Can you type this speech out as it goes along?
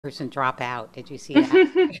person drop out. Did you see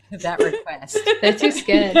that? That request. They're too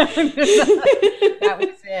scared. That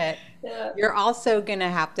was it. Yeah. You're also going to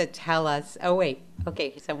have to tell us. Oh, wait.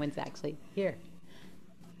 Okay, someone's actually here.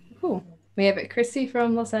 Cool. We have Chrissy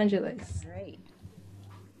from Los Angeles. All right.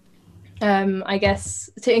 I guess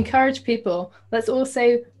to encourage people, let's all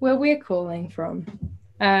say where we're calling from.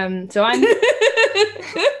 So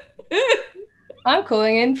I'm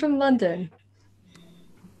calling in from London.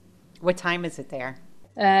 What time is it there?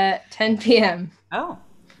 10 p.m. Oh,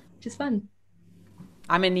 which is fun.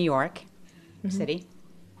 I'm in New York City.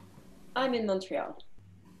 I'm in Montreal.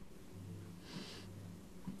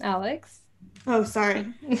 Alex? Oh,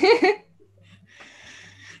 sorry.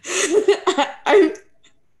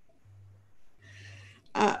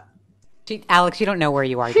 Alex, you don't know where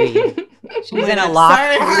you are, do you? She's in a locked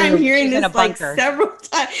Sorry, room. I'm hearing She's in this a like bunker. several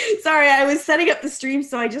times. Sorry, I was setting up the stream,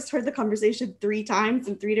 so I just heard the conversation 3 times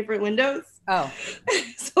in 3 different windows. Oh.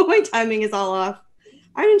 So my timing is all off.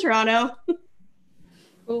 I'm in Toronto.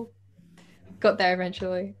 Cool. Got there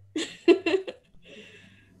eventually.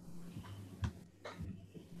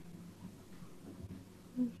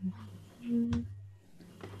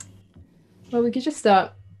 Well, we could just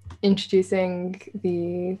start introducing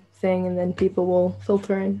the thing and then people will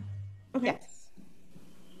filter in. Okay. Yes.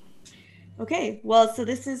 Okay, well, so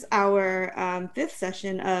this is our 5th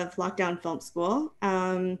session of Lockdown Film School.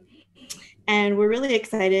 And we're really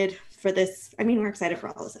excited for this. I mean, we're excited for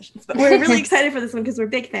all the sessions, but we're really excited for this one because we're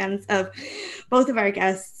big fans of both of our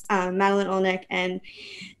guests, Madeleine Olnek and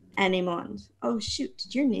Émond. Oh, shoot,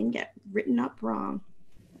 did your name get written up wrong?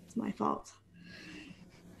 That's my fault.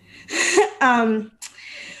 What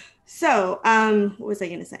was I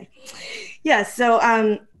going to say? Yeah,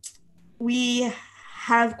 so we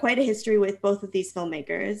have quite a history with both of these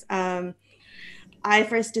filmmakers. I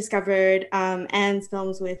first discovered Anne's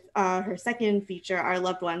films with her second feature, Our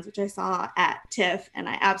Loved Ones, which I saw at TIFF, and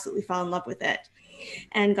I absolutely fell in love with it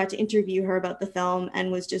and got to interview her about the film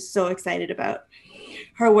and was just so excited about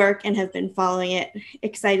her work and have been following it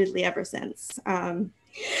excitedly ever since.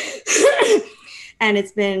 And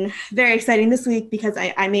it's been very exciting this week because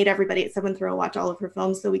I made everybody at 7th Row watch all of her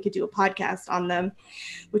films so we could do a podcast on them,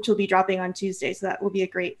 which will be dropping on Tuesday. So that will be a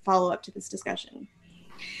great follow-up to this discussion.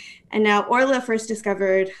 And now Orla first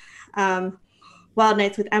discovered Wild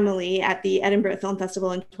Nights with Emily at the Edinburgh Film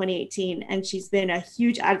Festival in 2018, and she's been a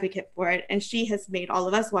huge advocate for it, and she has made all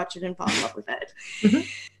of us watch it and fall in love with it.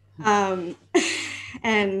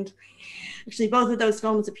 And actually both of those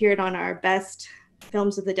films appeared on our best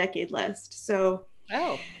films of the decade list. So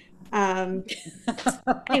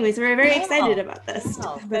anyways, we're very excited about this.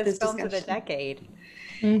 Wow. About this films of the discussion. decade.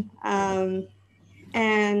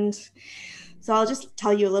 And so I'll just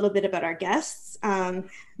tell you a little bit about our guests.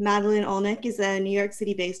 Madeleine Olnek is a New York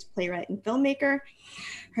City-based playwright and filmmaker.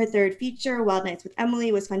 Her third feature, Wild Nights with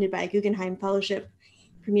Emily, was funded by a Guggenheim Fellowship,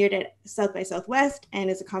 premiered at South by Southwest, and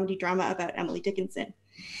is a comedy drama about Emily Dickinson.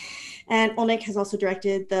 And Olnek has also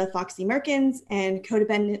directed The Foxy Merkins and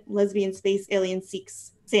Codependent Lesbian Space Alien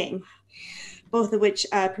Seeks Same, both of which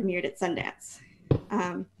premiered at Sundance.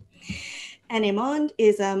 And Émond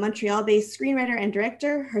is a Montreal-based screenwriter and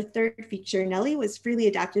director. Her third feature, Nellie, was freely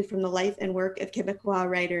adapted from the life and work of Québécois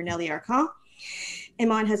writer Nellie Arcan.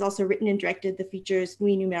 Émond has also written and directed the features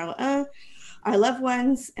Nuit Numéro 1, Our Loved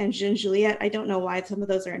Ones, and Jeune Juliette. I don't know why some of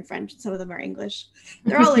those are in French and some of them are English.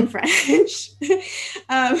 They're all in French.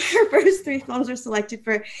 Her first 3 films were selected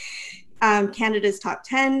for Canada's Top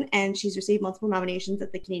 10, and she's received multiple nominations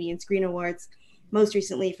at the Canadian Screen Awards, most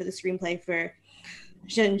recently for the screenplay for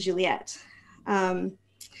Jeune Juliette. I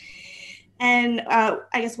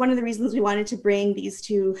guess one of the reasons we wanted to bring these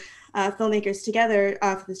 2 filmmakers together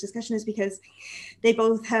for this discussion is because they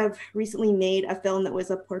both have recently made a film that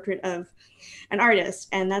was a portrait of an artist,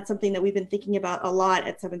 and that's something that we've been thinking about a lot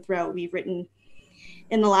at 7th Row. We've written,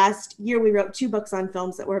 in the last year, we wrote 2 books on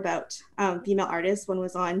films that were about female artists. One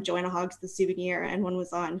was on Joanna Hogg's The Souvenir, and one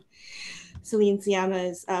was on Celine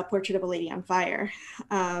Sciamma's Portrait of a Lady on Fire.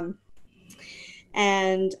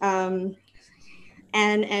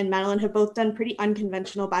 Anne and Madeleine have both done pretty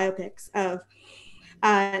unconventional biopics of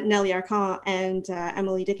Nellie Arcan and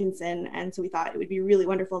Emily Dickinson, and so we thought it would be really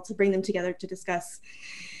wonderful to bring them together to discuss,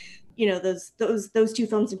 you know, those 2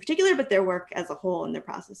 films in particular, but their work as a whole and their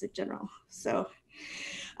process in general. So,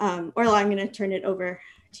 Orla, I'm going to turn it over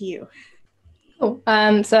to you. Cool.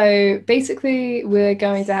 So basically, we're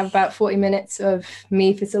going to have about 40 minutes of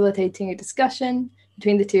me facilitating a discussion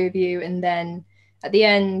between the 2 of you, and then at the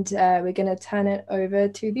end, we're going to turn it over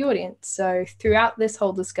to the audience. So throughout this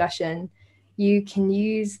whole discussion, you can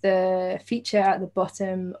use the feature at the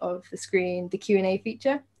bottom of the screen, the Q&A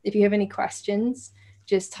feature. If you have any questions,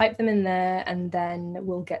 just type them in there and then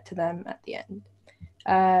we'll get to them at the end.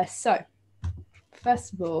 So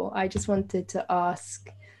first of all, I just wanted to ask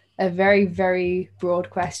a very, very broad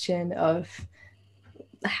question of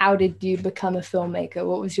how did you become a filmmaker?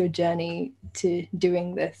 What was your journey to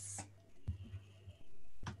doing this?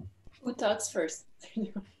 Who talks first?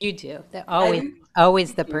 You do. They're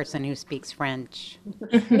always the person who speaks French.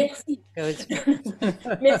 Merci. Goes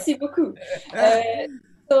Merci beaucoup.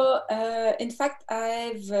 In fact,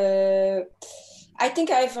 I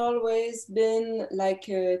think I've always been like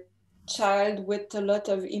a child with a lot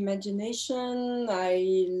of imagination.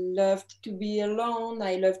 I loved to be alone.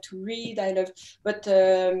 I loved to read. But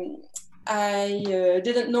I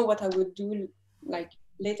didn't know what I would do like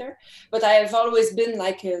later. But I've always been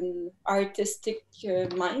like an artistic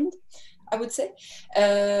mind, I would say.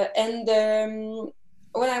 When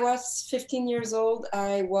I was 15 years old,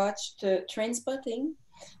 I watched Trainspotting.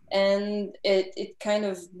 And it kind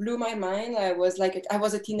of blew my mind. I was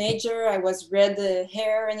a teenager. I was red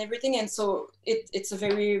hair and everything, and so it's a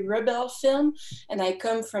very rebel film. And I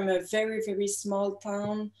come from a very, very small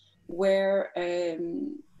town where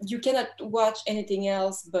you cannot watch anything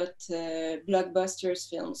else but blockbusters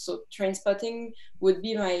films. So Trainspotting would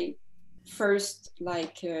be my first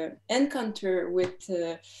encounter with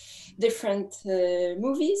different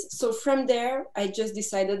movies. So from there I just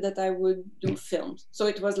decided that I would do films. So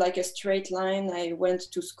it was like a straight line. I went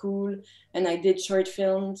to school and I did short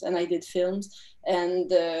films and I did films,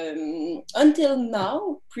 and until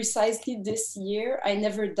now, precisely this year, I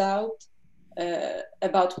never doubt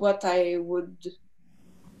about what I would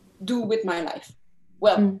do with my life,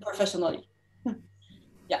 professionally.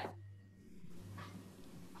 Yeah.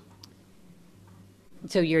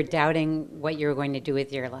 So you're doubting what you're going to do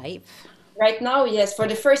with your life? Right now, yes. For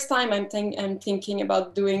the first time, I'm thinking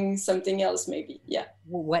about doing something else, maybe. Yeah.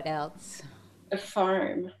 What else? A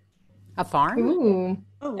farm. A farm? Ooh.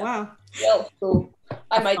 Oh, wow. Well, so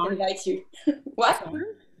I might invite you. What?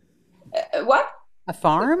 What? A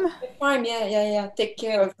farm? A farm, yeah. Take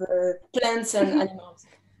care of plants and animals.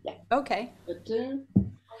 Yeah. Okay. But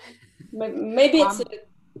maybe it's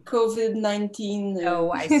COVID-19. Oh,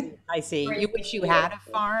 I see. You wish you had a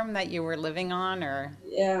farm that you were living on, or?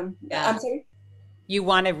 Yeah. I'm sorry? You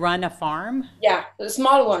want to run a farm? Yeah, a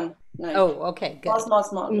small one. Like, okay, good.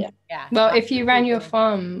 Small, yeah. Well, if you ran your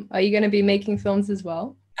farm, are you going to be making films as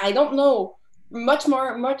well? I don't know. Much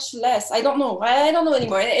less. I don't know. I don't know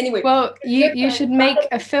anymore. Anyway. Well, you should make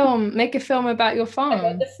a film about your farm.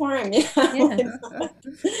 About the farm, yeah.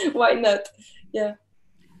 Why not? Yeah.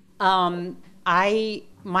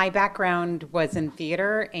 My background was in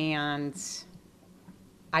theater, and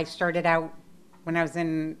I started out when I was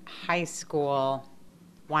in high school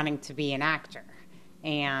wanting to be an actor.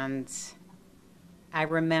 And I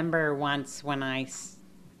remember once when I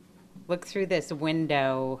looked through this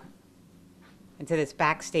window into this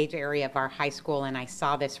backstage area of our high school, and I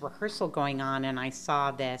saw this rehearsal going on, and I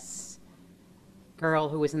saw this girl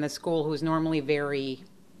who was in the school who was normally very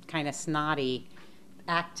kind of snotty,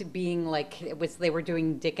 being like they were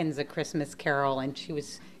doing Dickens' A Christmas Carol, and she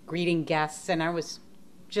was greeting guests, and I was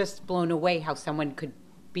just blown away how someone could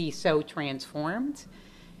be so transformed.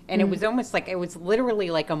 And it was almost like, it was literally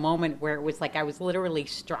like a moment where it was like I was literally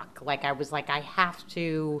struck. Like I was like, I have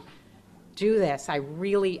to do this. I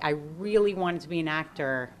really wanted to be an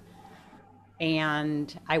actor.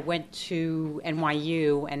 And I went to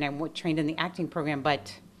NYU and I trained in the acting program,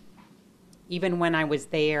 but even when I was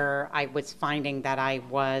there, I was finding that I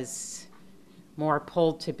was more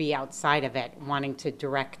pulled to be outside of it, wanting to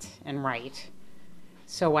direct and write.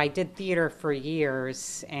 So I did theater for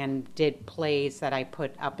years and did plays that I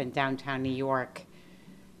put up in downtown New York.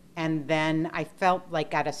 And then I felt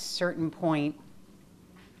like at a certain point,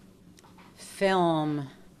 film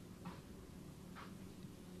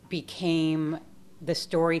became the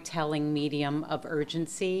storytelling medium of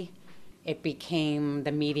urgency. It became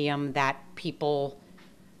the medium that people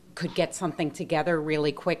could get something together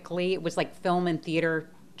really quickly. It was like film and theater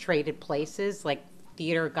traded places. Like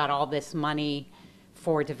theater got all this money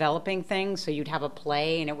for developing things, so you'd have a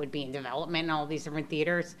play and it would be in development in all these different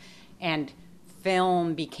theaters. And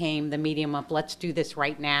film became the medium of let's do this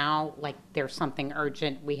right now, like there's something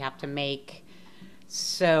urgent we have to make.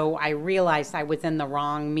 So I realized I was in the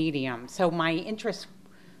wrong medium. So my interest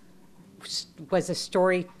was a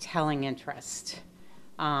storytelling interest.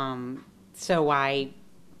 So I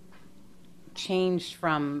changed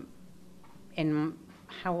from,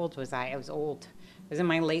 how old was I? I was old. I was in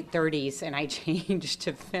my late 30s and I changed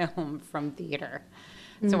to film from theater.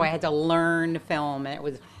 So I had to learn film, and it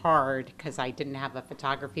was hard because I didn't have a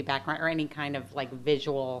photography background or any kind of like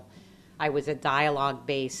visual. I was a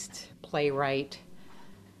dialogue-based playwright.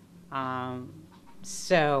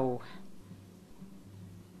 So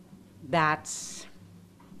that's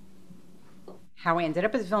how I ended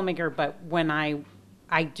up as a filmmaker. But when I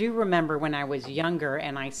do remember when I was younger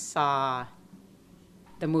and I saw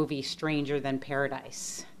the movie Stranger Than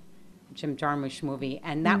Paradise, Jim Jarmusch movie,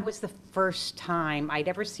 and that was the first time I'd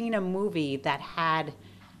ever seen a movie that had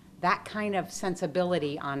that kind of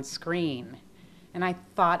sensibility on screen. And I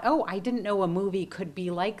thought, oh, I didn't know a movie could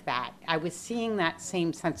be like that. I was seeing that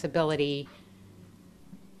same sensibility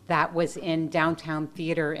that was in Downtown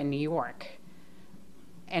Theater in New York.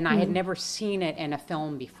 And I had never seen it in a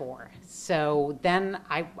film before. So then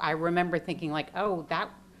I remember thinking like, oh,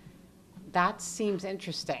 that seems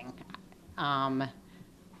interesting.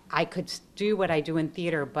 I could do what I do in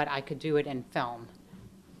theater, but I could do it in film.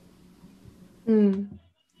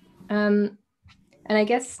 And I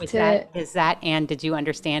guess Anne, did you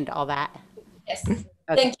understand all that? Yes. Okay.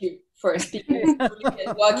 Thank you for speaking slowly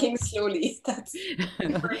and walking slowly. That's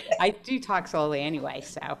I do talk slowly anyway,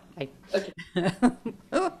 so okay.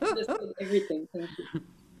 Understood everything. Thank you.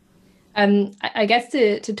 I guess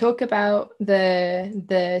to talk about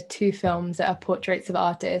the two films that are portraits of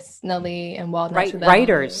artists, Nelly and Wild Nights with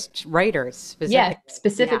writers specifically. Yeah,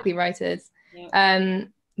 specifically writers. Yeah.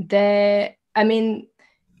 They're, I mean,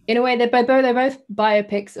 in a way, they're both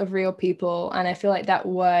biopics of real people, and I feel like that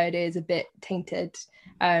word is a bit tainted,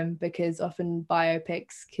 because often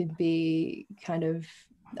biopics could be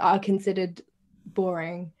are considered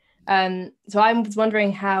boring. So I was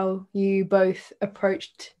wondering how you both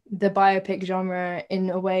approached the biopic genre in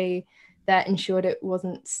a way that ensured it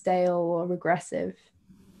wasn't stale or regressive.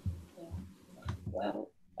 Well,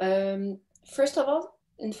 first of all,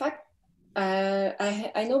 in fact,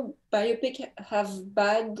 I know biopic have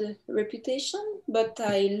bad reputation, but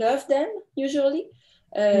I love them usually.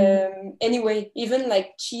 Anyway, even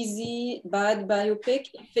like cheesy, bad biopic,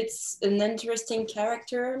 if it's an interesting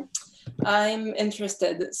character, I'm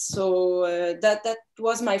interested. So that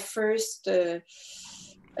was my first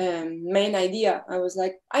main idea. I was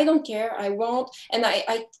like, I don't care, I won't. And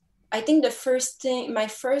I think my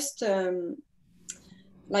first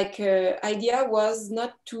idea was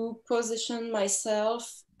not to position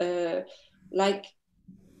myself like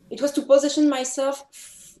it was to position myself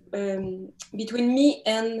between me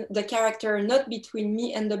and the character, not between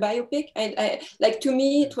me and the biopic. I like, to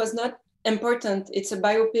me it was not important. It's a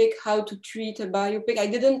biopic, how to treat a biopic. I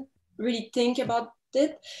didn't really think about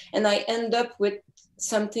it, and I end up with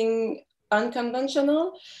something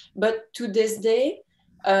unconventional. But to this day,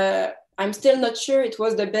 I'm still not sure it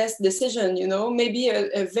was the best decision. You know, maybe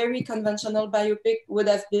a very conventional biopic would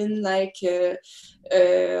have been like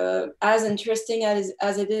as interesting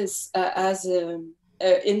as it is,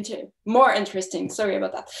 more interesting. Sorry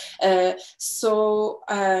about that. So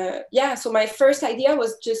my first idea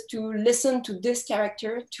was just to listen to this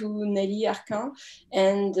character, to Nelly Arcan,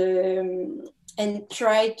 and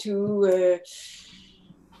try to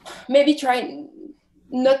maybe try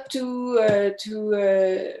not to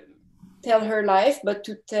tell her life, but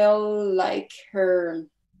to tell like her,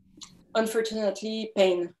 unfortunately,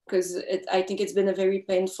 pain, because I think it's been a very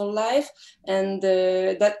painful life, and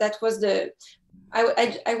that was the.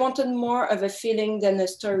 I wanted more of a feeling than a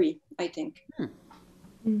story, I think.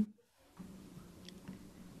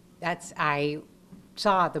 I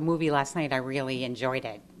saw the movie last night. I really enjoyed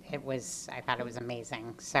it. I thought it was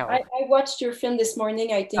amazing. So I watched your film this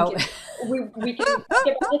morning. I think we can talk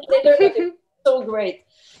about it later, but it's so great.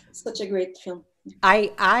 Such a great film.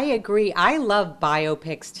 I agree. I love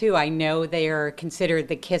biopics too. I know they are considered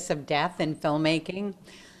the kiss of death in filmmaking.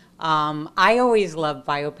 I always love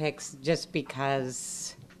biopics just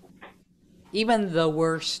because even the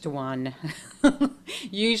worst one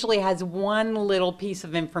usually has one little piece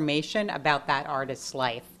of information about that artist's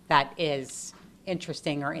life that is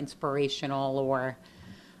interesting or inspirational or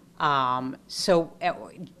so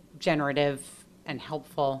generative and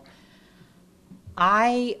helpful.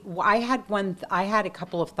 I had a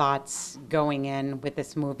couple of thoughts going in with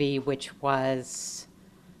this movie, which was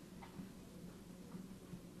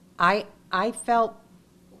I felt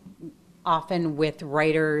often with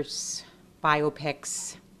writers'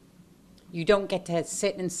 biopics, you don't get to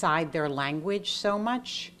sit inside their language so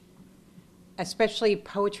much. Especially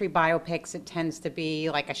poetry biopics, it tends to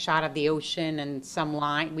be like a shot of the ocean and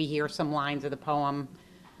we hear some lines of the poem.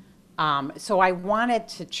 So I wanted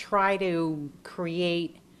to try to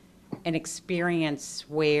create an experience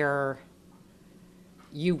where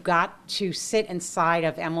you got to sit inside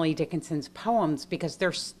of Emily Dickinson's poems because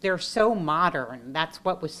they're so modern. That's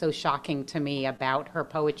what was so shocking to me about her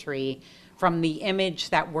poetry from the image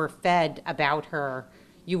that we're fed about her,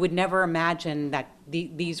 you would never imagine that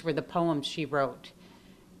these were the poems she wrote.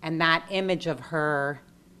 And that image of her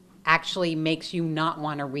actually makes you not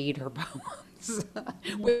want to read her poems,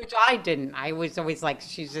 which I didn't. I was always like,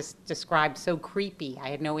 she's just described so creepy. I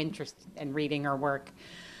had no interest in reading her work.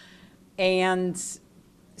 And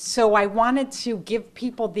so I wanted to give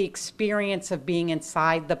people the experience of being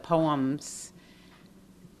inside the poems.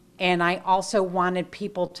 And I also wanted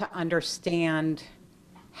people to understand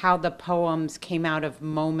how the poems came out of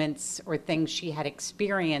moments or things she had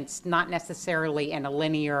experienced, not necessarily in a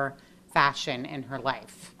linear fashion in her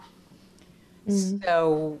life.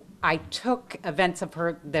 So I took events of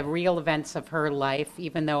her, the real events of her life,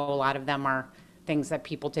 even though a lot of them are things that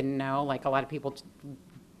people didn't know. Like a lot of people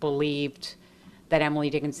believed that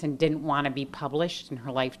Emily Dickinson didn't want to be published in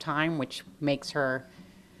her lifetime, which makes her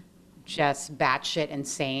just batshit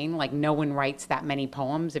insane. Like no one writes that many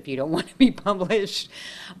poems if you don't want to be published.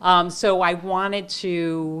 So I wanted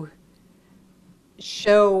to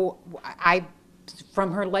show,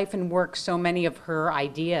 from her life and work, so many of her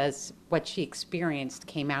ideas, what she experienced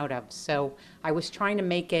came out of. So I was trying to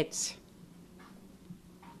make it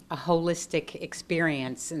a holistic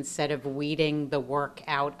experience instead of weeding the work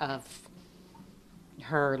out of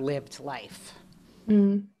her lived life.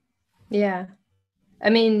 Yeah. I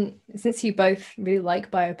mean, since you both really like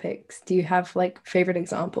biopics, do you have like favorite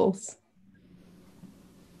examples?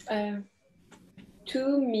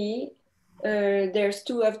 To me, there's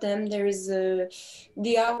two of them. There is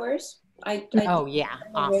The Hours. Oh yeah,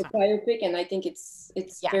 awesome. A biopic, and I think it's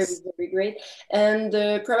Yes. very, very great. And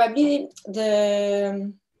probably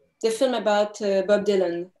the film about Bob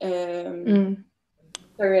Dylan.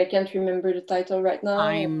 Sorry, I can't remember the title right now.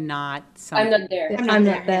 I'm not there. I'm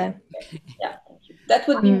not there. Yeah, thank you. That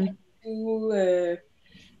would be my two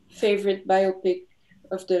favorite biopic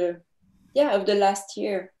of the last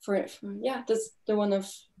year. That's the one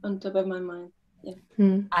on top of my mind.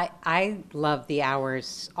 Yeah. I love The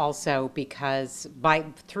Hours also because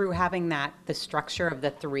through having the structure of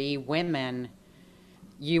the three women,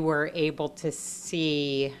 you were able to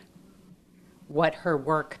see what her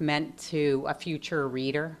work meant to a future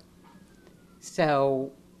reader.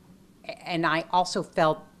 So, and I also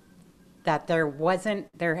felt that there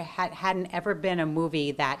hadn't ever been a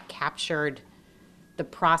movie that captured the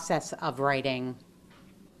process of writing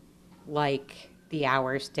like The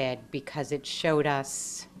Hours did, because it showed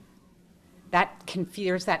us that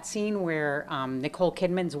there's that scene where Nicole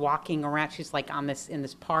Kidman's walking around, she's like in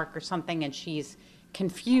this park or something, and she's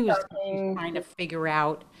confused, she's trying to figure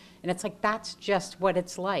out, and it's like, that's just what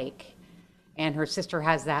it's like. And her sister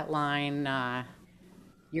has that line,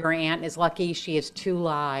 your aunt is lucky, she has two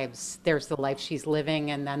lives. There's the life she's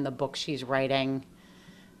living and then the book she's writing.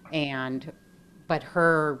 But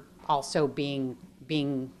her also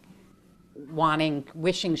wishing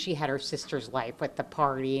she had her sister's life with the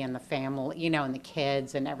party and the family, and the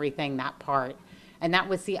kids and everything, that part. And that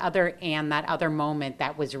was that other moment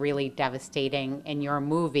that was really devastating in your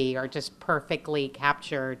movie, or just perfectly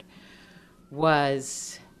captured,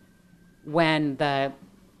 was when the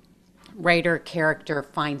writer character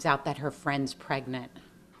finds out that her friend's pregnant.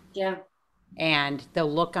 Yeah. And the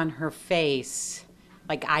look on her face,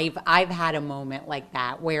 like I've had a moment like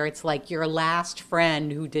that where it's like your last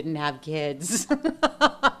friend who didn't have kids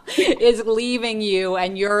is leaving you,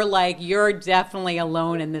 and you're definitely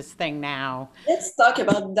alone in this thing now. Let's talk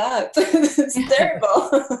about that. It's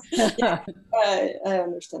terrible. Yeah, I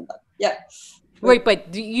understand that. Yeah. Wait,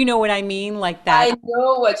 but do you know what I mean? Like that. I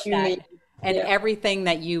know what you mean. And everything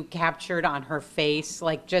that you captured on her face,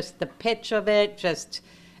 like just the pitch of it, just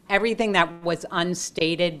everything that was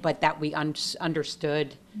unstated, but that we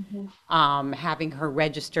understood, having her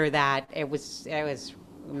register that, it was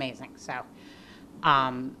amazing. So,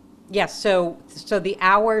 so The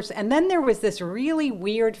Hours. And then there was this really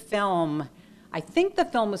weird film. I think the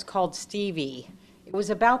film was called Stevie. It was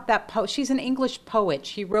about that she's an English poet.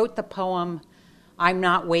 She wrote the poem, I'm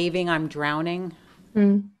not waving, I'm drowning.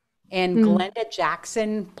 And Glenda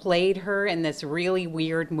Jackson played her in this really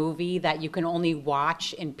weird movie that you can only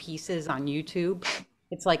watch in pieces on YouTube.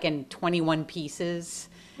 It's like in 21 pieces.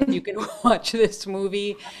 You can watch this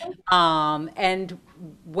movie. And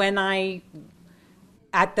when I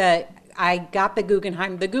got the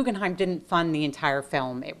Guggenheim didn't fund the entire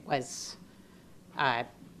film. It was,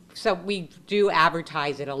 so we do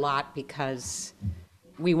advertise it a lot because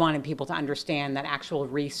we wanted people to understand that actual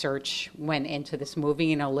research went into this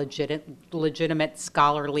movie, and a legitimate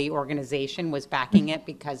scholarly organization was backing it,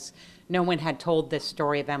 because no one had told this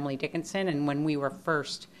story of Emily Dickinson. And when we were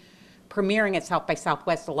first premiering at South by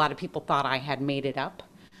Southwest, a lot of people thought I had made it up.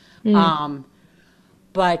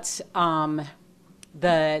 But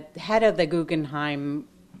the head of the Guggenheim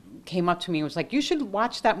came up to me and was like, "You should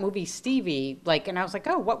watch that movie Stevie." Like, and I was like,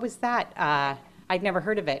 "Oh, what was that?" I'd never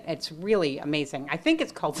heard of it. It's really amazing. I think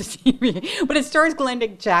it's called Stevie, but it stars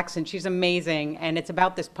Glenda Jackson. She's amazing, and it's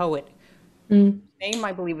about this poet. Name,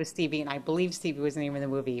 I believe, was Stevie, and I believe Stevie was the name of the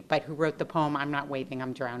movie. But who wrote the poem? I'm not waiting.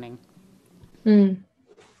 I'm drowning.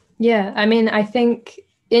 Yeah, I mean, I think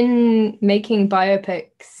in making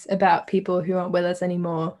biopics about people who aren't with us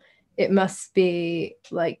anymore, it must be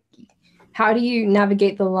like, how do you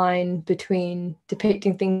navigate the line between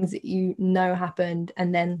depicting things that you know happened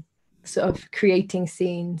and then sort of creating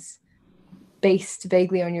scenes based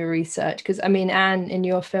vaguely on your research? Because I mean, Anne, in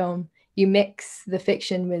your film, you mix the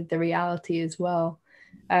fiction with the reality as well.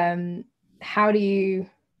 How do you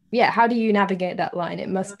navigate that line? It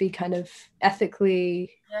must be kind of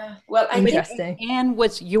ethically interesting. And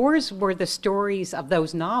yours were the stories of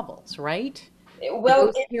those novels, right?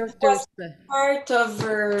 Well, it was part of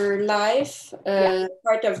her life,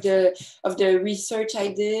 part of the research I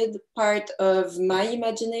did, part of my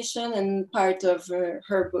imagination, and part of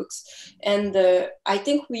her books. And I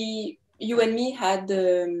think you and me had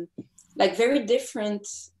like very different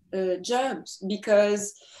jobs,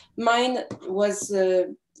 because mine was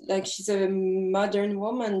like, she's a modern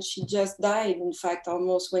woman. She just died, in fact,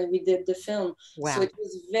 almost when we did the film. Wow. So it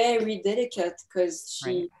was very delicate, because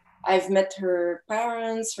I've met her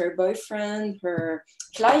parents, her boyfriend, her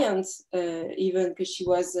clients, even, because she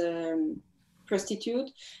was a prostitute,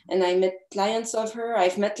 and I met clients of her.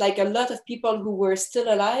 I've met like a lot of people who were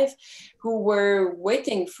still alive, who were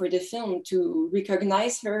waiting for the film to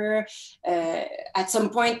recognize her. At some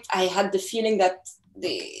point, I had the feeling that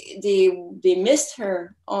they missed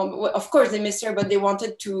her. Of course they missed her, but they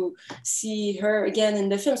wanted to see her again in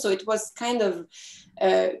the film. So it was kind of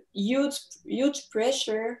huge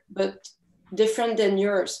pressure, but different than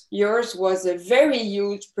yours. Yours was a very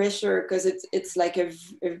huge pressure, because it's like a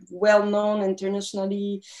well-known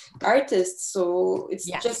internationally artist, so it's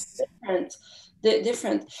just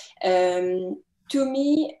different. To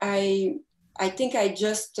me, I think I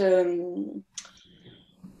just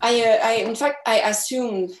in fact, I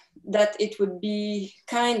assumed that it would be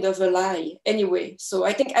kind of a lie anyway. So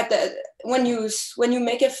I think when you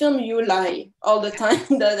make a film, you lie all the time.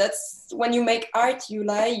 That's when you make art, you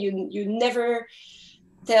lie. You never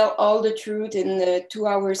tell all the truth in a 2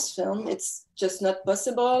 hours film. It's just not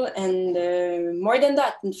possible. And more than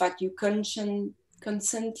that, in fact, you consciously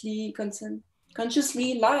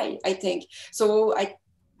lie, I think. So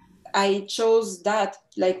I chose that,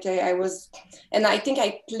 like I was, and I think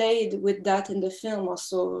I played with that in the film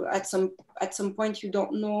also. At some point, you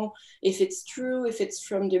don't know if it's true, if it's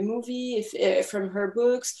from the movie, if from her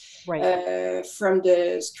books, from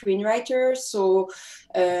the screenwriter. So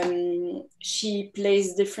she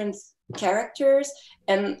plays different characters,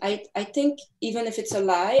 and I think even if it's a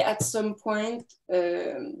lie, at some point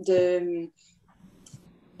the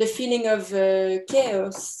feeling of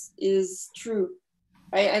chaos is true.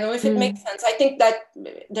 I don't know if it makes sense. I think that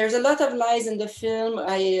there's a lot of lies in the film.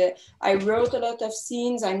 I wrote a lot of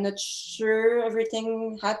scenes. I'm not sure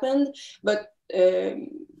everything happened, but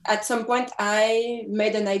at some point I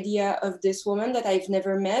made an idea of this woman that I've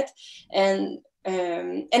never met, and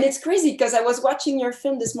it's crazy, because I was watching your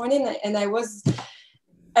film this morning and I was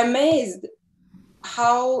amazed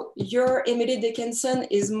how your Emily Dickinson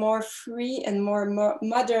is more free and more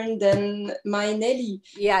modern than my Nelly.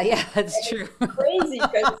 Yeah, that's true. Crazy,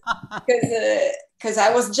 because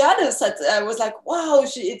I was jealous. I was like, wow,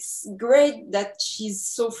 it's great that she's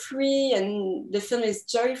so free, and the film is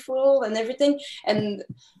joyful and everything. And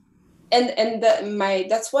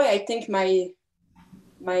that's why I think my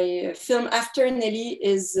film after Nelly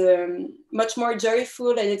is much more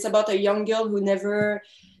joyful, and it's about a young girl who never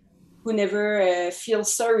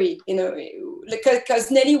feels sorry, because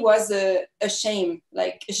Nelly was ashamed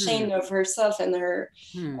of herself and her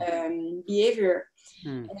behavior.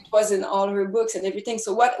 And it was in all her books and everything.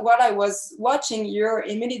 So what I was watching your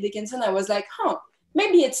Emily Dickinson, I was like,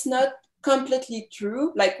 maybe it's not completely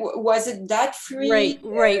true. Like, was it that free?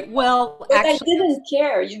 Right. Well, but actually, I didn't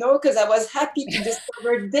care, because I was happy to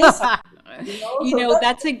discover this.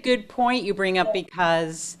 That's a good point you bring up,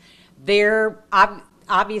 because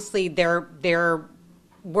obviously there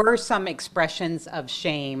were some expressions of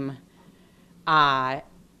shame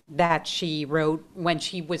that she wrote when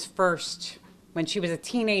she was a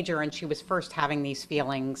teenager and she was first having these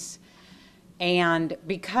feelings. And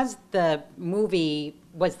because the movie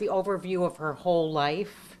was the overview of her whole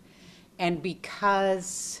life, and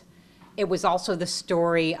because it was also the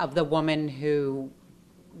story of the woman who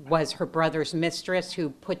was her brother's mistress, who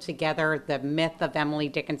put together the myth of Emily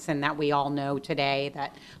Dickinson that we all know today,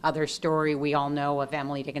 that other story we all know of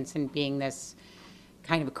Emily Dickinson being this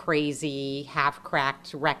kind of crazy,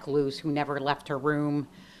 half-cracked recluse who never left her room.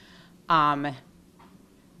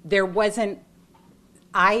 There wasn't,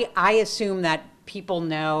 I assume that people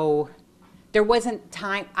know, there wasn't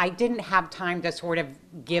time, I didn't have time to sort of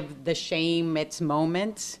give the shame its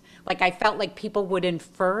moment. Like, I felt like people would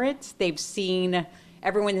infer it.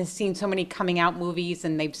 Everyone has seen so many coming out movies,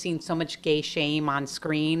 and they've seen so much gay shame on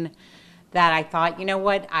screen, that I thought, you know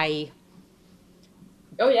what,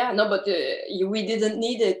 Oh yeah, no, but we didn't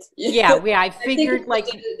need it. yeah, I I figured, think like,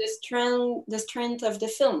 the strength of the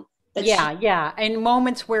film. That yeah. And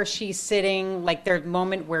moments where she's sitting, like there's a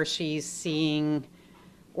moment where she's seeing,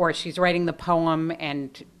 or she's writing the poem,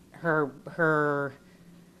 and her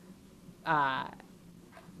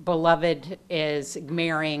beloved is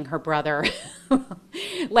marrying her brother.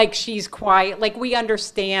 Like, she's quiet, like, we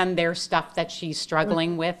understand there's stuff that she's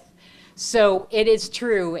struggling with. So it is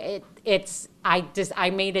true. I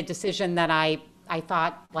made a decision that I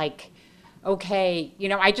thought, like, okay, you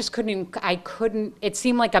know, I couldn't, it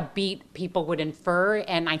seemed like a beat people would infer,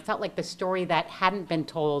 and I felt like the story that hadn't been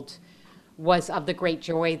told was of the great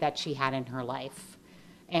joy that she had in her life.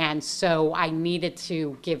 And so I needed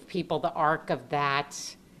to give people the arc of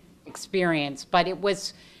that experience. But it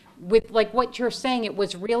was, with like what you're saying, it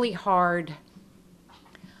was really hard.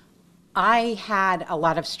 I had a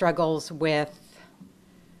lot of struggles with,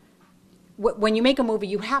 when you make a movie,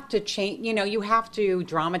 you have to change, you know, you have to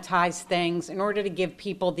dramatize things in order to give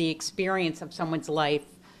people the experience of someone's life.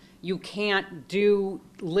 You can't do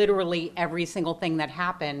literally every single thing that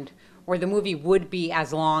happened, or the movie would be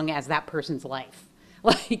as long as that person's life.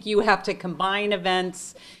 Like, you have to combine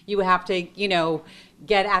events, you have to, you know,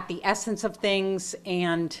 get at the essence of things.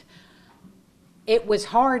 And it was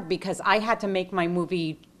hard because I had to make my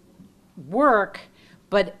movie work,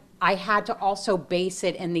 but I had to also base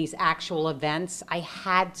it in these actual events. I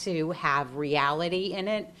had to have reality in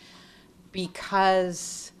it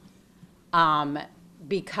because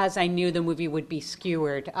I knew the movie would be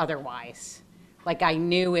skewered otherwise. Like, I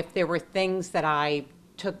knew if there were things that I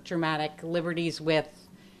took dramatic liberties with,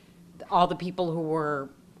 all the people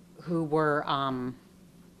who were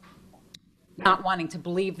not wanting to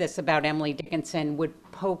believe this about Emily Dickinson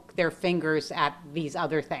would poke their fingers at these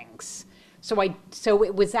other things. So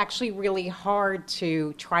it was actually really hard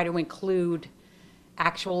to try to include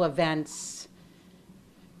actual events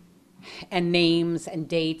and names and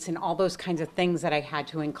dates and all those kinds of things that I had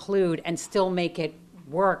to include and still make it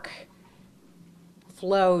work,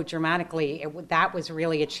 flow dramatically. That was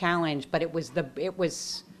really a challenge, but it was the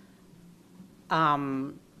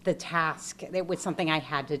task. It was something I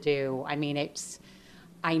had to do. I mean,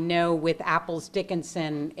 I know with Apple's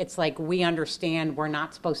Dickinson, it's like, we understand we're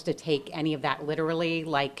not supposed to take any of that literally.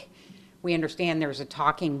 Like, we understand there's a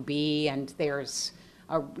talking bee and there's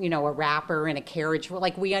a rapper in a carriage.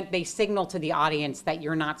 Like, they signal to the audience that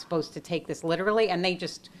you're not supposed to take this literally, and they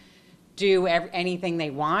just do anything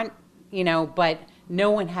they want, you know, but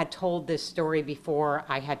no one had told this story before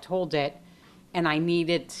I had told it, and it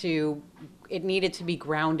needed to be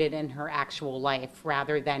grounded in her actual life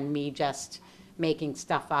rather than me just making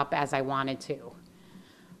stuff up as I wanted to.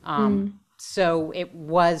 So it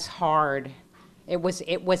was hard. It was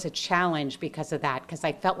a challenge because of that, because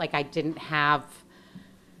I felt like I didn't have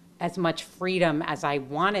as much freedom as I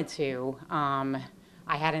wanted to. I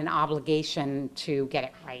had an obligation to get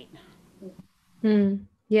it right.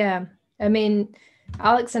 Yeah. I mean,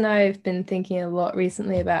 Alex and I have been thinking a lot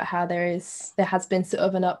recently about how there has been sort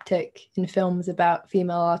of an uptick in films about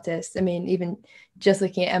female artists. I mean, even just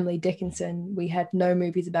looking at Emily Dickinson, we had no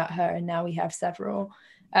movies about her, and now we have several.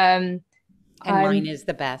 And mine is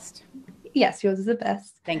the best. Yes, yours is the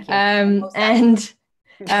best. Thank you. And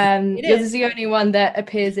yours is the only one that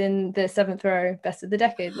appears in the 7th row Best of the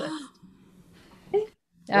Decade list.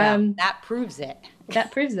 That proves it.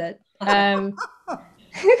 That proves it.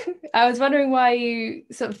 I was wondering why you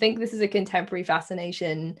sort of think this is a contemporary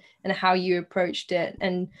fascination and how you approached it.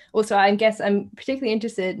 And also, I guess I'm particularly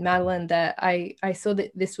interested, Madeleine, that I saw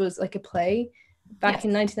that this was like a play back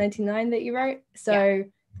in 1999 that you wrote. So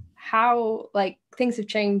how, like, things have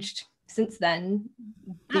changed since then?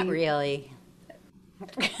 Not really.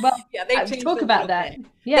 Well, they've changed talk about that. Bit.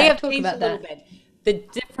 Yeah, they have talk changed about a little that. bit.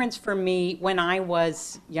 The difference for me when I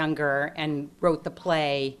was younger and wrote the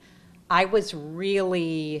play, I was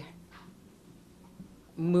really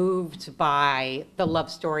moved by the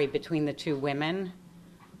love story between the two women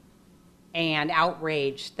and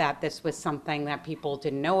outraged that this was something that people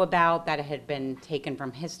didn't know about, that it had been taken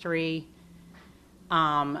from history.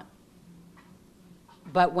 But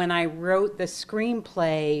when I wrote the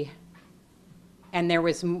screenplay, and there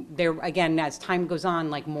again, as time goes on,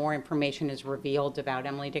 like more information is revealed about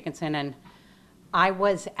Emily Dickinson, and I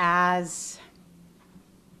was as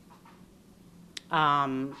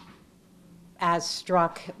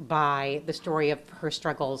struck by the story of her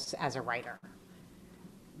struggles as a writer,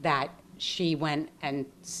 that she went and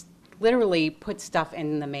literally put stuff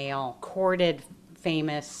in the mail, courted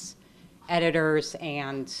famous editors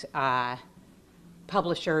and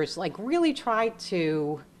publishers, like really tried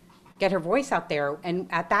to get her voice out there. And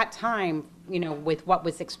at that time, you know, with what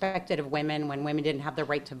was expected of women when women didn't have the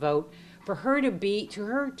right to vote, for her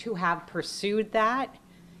to have pursued that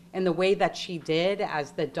in the way that she did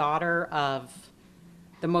as the daughter of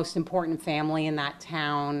the most important family in that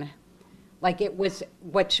town, like it was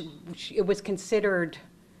considered,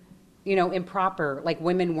 you know, improper, like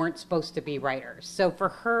women weren't supposed to be writers. So for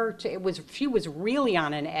her she was really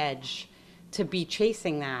on an edge to be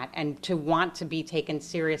chasing that and to want to be taken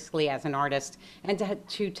seriously as an artist and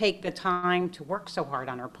to take the time to work so hard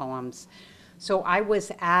on her poems. So I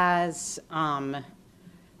was as,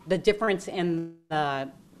 the difference in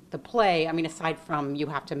the play, I mean, aside from you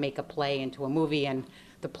have to make a play into a movie, and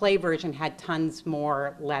the play version had tons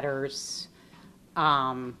more letters.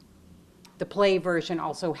 The play version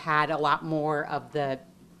also had a lot more of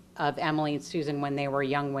Emily and Susan when they were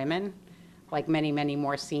young women, like many, many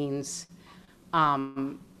more scenes.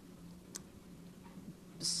 The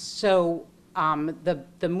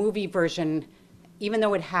movie version, even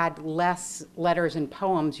though it had less letters and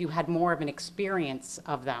poems, you had more of an experience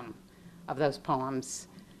of them, of those poems.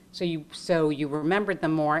 So you remembered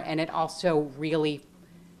them more, and it also really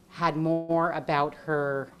had more about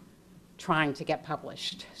her trying to get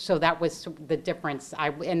published. So that was the difference.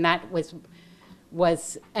 And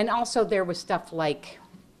also there was stuff like,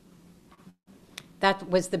 that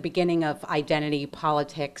was the beginning of identity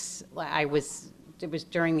politics. It was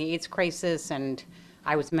during the AIDS crisis, and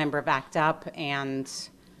I was a member of ACT UP, and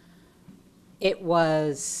there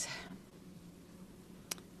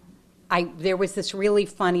was this really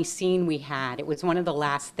funny scene we had. It was one of the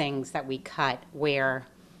last things that we cut, where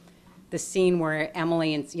the scene where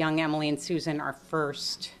young Emily and Susan are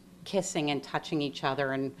first kissing and touching each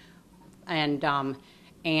other,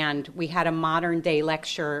 and we had a modern day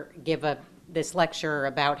lecturer give this lecture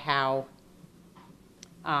about how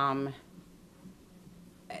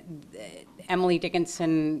Emily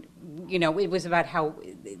Dickinson, you know, it was about how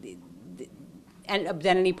and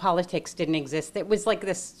identity politics didn't exist. It was like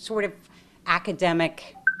this sort of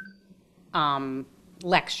academic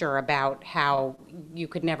lecture about how you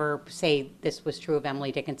could never say this was true of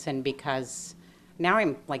Emily Dickinson, because now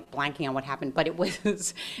I'm like blanking on what happened, but it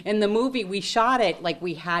was in the movie we shot it like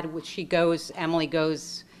we had,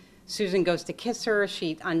 Susan goes to kiss her,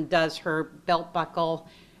 she undoes her belt buckle,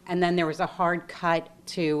 and then there was a hard cut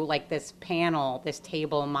to like this panel, this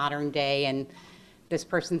table, modern day, and this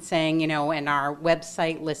person saying, you know, and our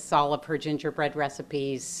website lists all of her gingerbread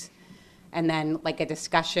recipes, and then like a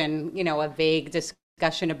discussion, you know, a vague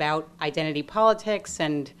discussion about identity politics,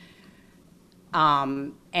 and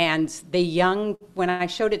when I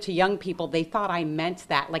showed it to young people, they thought I meant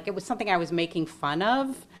that, like it was something I was making fun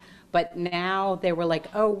of. But now they were like,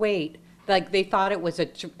 oh, wait, like they thought it was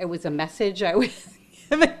a message I was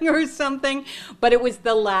giving or something. But it was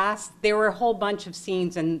there were a whole bunch of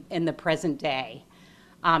scenes in the present day.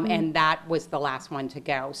 And that was the last one to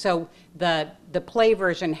go. So the play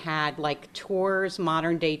version had like tours,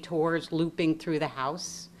 modern day tours, looping through the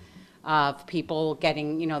house of people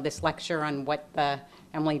getting, you know, this lecture on what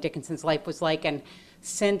Emily Dickinson's life was like. And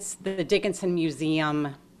since the Dickinson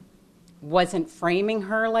Museum wasn't framing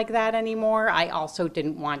her like that anymore, I also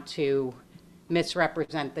didn't want to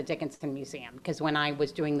misrepresent the Dickinson Museum, because when I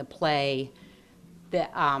was doing the play, the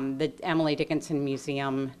Emily Dickinson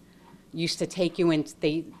Museum used to take you into,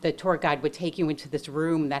 the tour guide would take you into this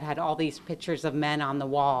room that had all these pictures of men on the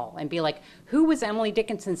wall and be like, who was Emily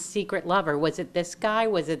Dickinson's secret lover? Was it this guy?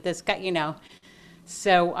 Was it this guy? You know?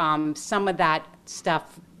 So some of that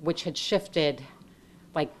stuff, which had shifted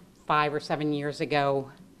like 5 or 7 years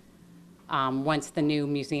ago, once the new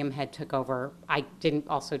museum head took over, I didn't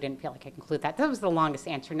feel like I could conclude that. That was the longest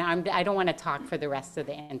answer. Now I don't want to talk for the rest of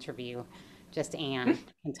the interview. Just Anne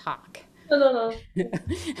can talk. No.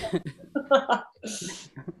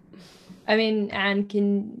 I mean, Anne,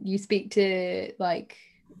 can you speak to like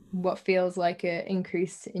what feels like an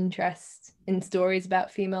increased interest in stories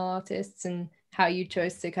about female artists and how you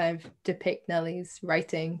chose to kind of depict Nellie's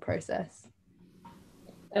writing process?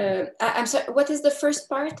 I'm sorry, what is the first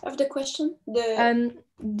part of the question?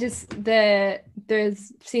 just there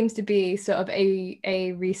seems to be sort of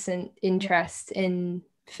a recent interest in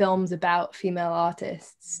films about female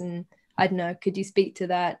artists, and I don't know, could you speak to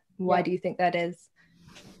that? Why do you think that is?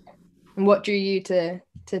 And what drew you to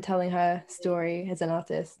telling her story as an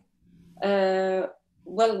artist?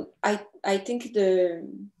 Well, I think to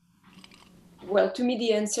me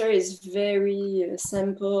the answer is very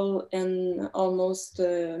simple and almost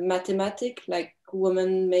mathematic. Like,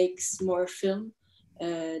 woman makes more film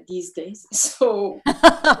these days, so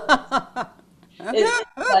I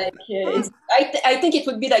think it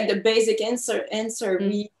would be like the basic answer.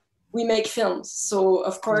 We make films, so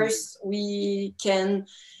of course we can.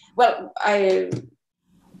 Well,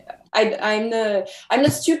 I'm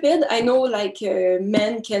not stupid. I know, like,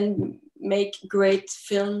 men can make great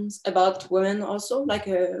films about women also. Like,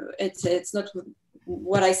 it's not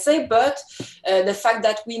what I say, but the fact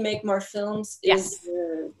that we make more films is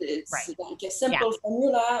it's like a simple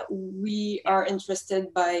formula. We are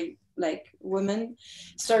interested by, like, women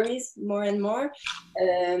stories more and more,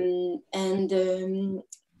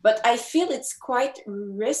 but I feel it's quite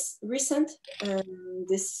recent,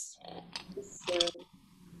 this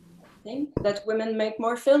thing that women make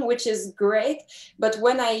more film, which is great. But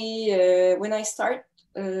when I start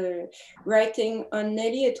writing on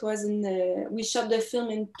Nelly, it was we shot the film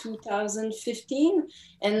in 2015,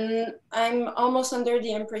 and I'm almost under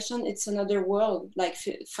the impression it's another world, like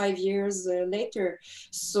 5 years later.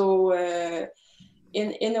 So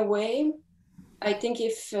in a way, I think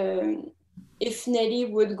if Nelly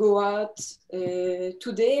would go out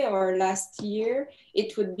today or last year,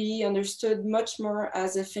 it would be understood much more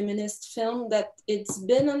as a feminist film that it's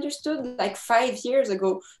been understood like 5 years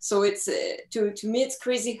ago. So it's to me, it's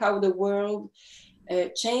crazy how the world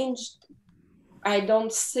changed. I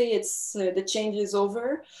don't say it's the change is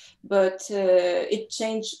over, but it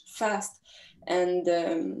changed fast, and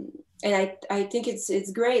I think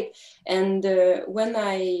it's great. And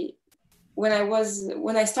when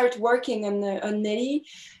I started working on Nelly,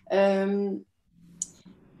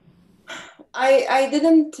 I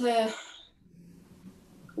didn't.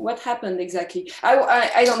 What happened exactly?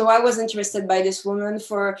 I don't know. I was interested by this woman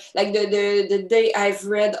for like the day I've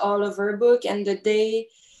read all of her book, and the day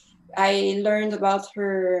I learned about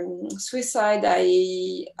her suicide,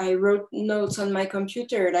 I wrote notes on my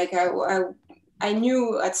computer. Like, I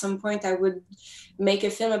knew at some point I would make a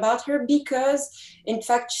film about her, because in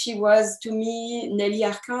fact she was to me Nelly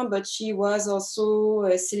Arcan, but she was also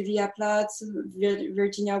Sylvia Plath,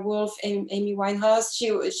 Virginia Woolf, Amy Winehouse.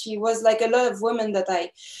 She was like a lot of women that I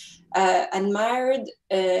admired,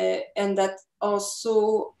 and that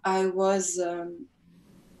also I was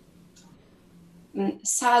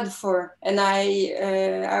sad for. And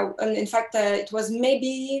and in fact it was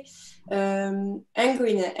maybe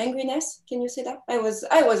angriness. Can you say that? I was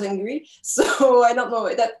angry, so I don't know,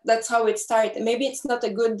 that's how it started. Maybe it's not a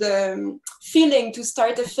good feeling to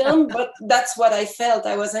start a film, but that's what I felt.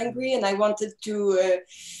 I was angry, and I wanted to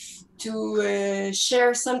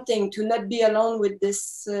share something, to not be alone with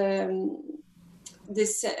this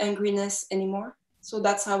angriness anymore. So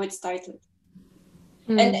that's how it started.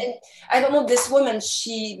 And I don't know, this woman,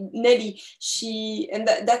 Nelly, and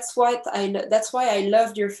that's why I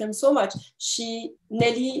loved your film so much.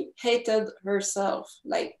 Nelly hated herself,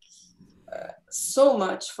 like so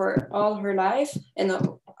much, for all her life, and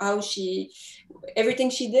how everything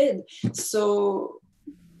she did. So,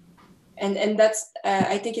 and that's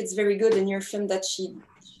I think it's very good in your film that she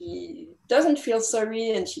doesn't feel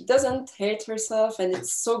sorry, and she doesn't hate herself, and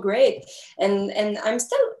it's so great. And I'm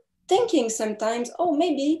still thinking sometimes, oh,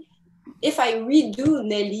 maybe if I redo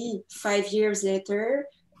Nelly 5 years later,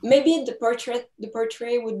 maybe the portrait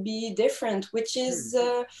would be different, which is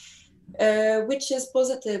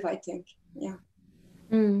positive, I think. Yeah.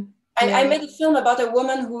 I made a film about a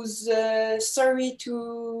woman who's sorry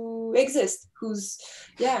to exist,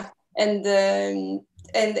 and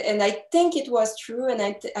I think it was true, and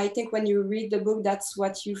I think when you read the book, that's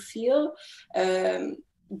what you feel,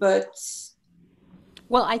 but.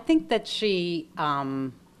 Well, I think that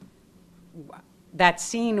that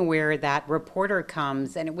scene where that reporter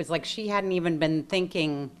comes, and it was like she hadn't even been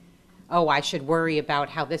thinking, oh, I should worry about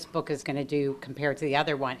how this book is going to do compared to the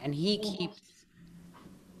other one. And he keeps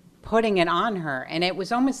putting it on her. And it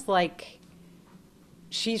was almost like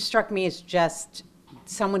she struck me as just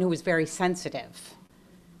someone who was very sensitive.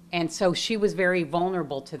 And so she was very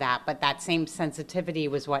vulnerable to that. But that same sensitivity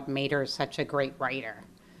was what made her such a great writer.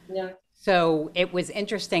 Yeah. So it was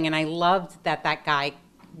interesting, and I loved that guy,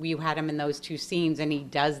 you had him in those two scenes, and he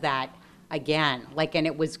does that again. Like, and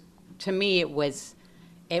it was, to me, it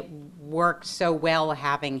worked so well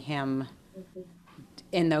having him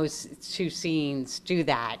in those two scenes do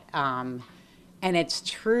that. And it's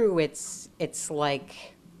true. It's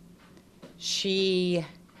like she,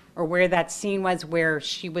 or where that scene was where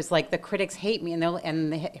she was like, the critics hate me,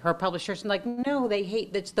 and her publishers are like, no, they hate,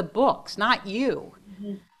 it's the books, not you.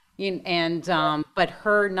 But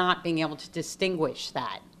her not being able to distinguish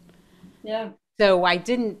that. Yeah. So I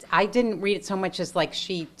didn't read it so much as like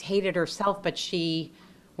she hated herself, but she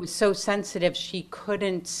was so sensitive she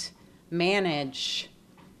couldn't manage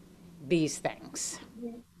these things.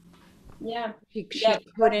 Yeah. She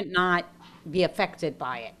couldn't not be affected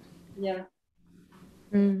by it. Yeah.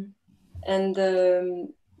 Mm. And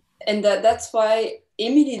that's why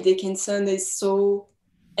Emily Dickinson is so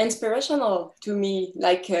inspirational to me.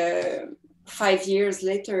 Like 5 years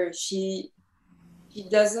later, she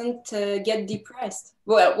doesn't get depressed.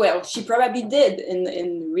 Well, she probably did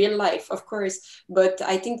in real life, of course, but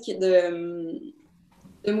I think the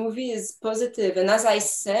movie is positive. And as I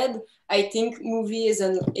said, I think movie is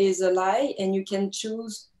a lie, and you can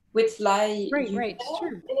choose which lie Right, it's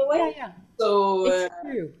true. in a way. Yeah. So It's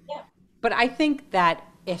true. yeah. But I think that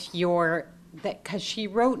because she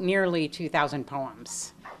wrote nearly 2,000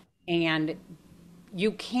 poems, and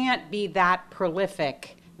you can't be that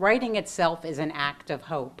prolific. Writing itself is an act of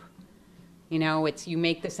hope. You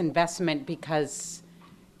make this investment because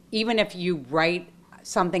even if you write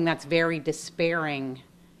something that's very despairing,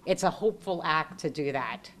 it's a hopeful act to do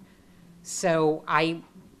that. So I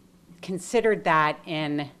considered that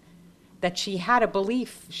that she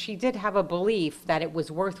did have a belief that it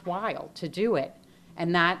was worthwhile to do it.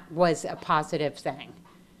 And that was a positive thing.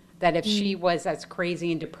 That if she was as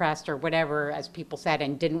crazy and depressed or whatever, as people said,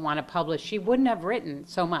 and didn't want to publish, she wouldn't have written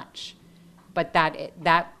so much. But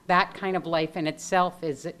that kind of life in itself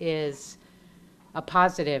is a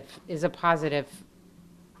positive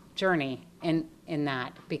journey in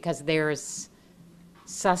that, because there's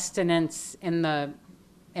sustenance in the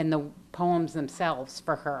poems themselves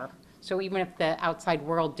for her. So even if the outside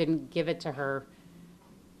world didn't give it to her,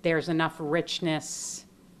 there's enough richness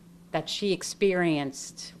that she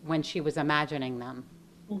experienced when she was imagining them.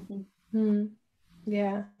 Mm-hmm.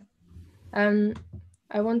 Yeah.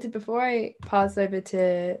 I wanted, before I pass over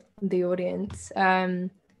to the audience, I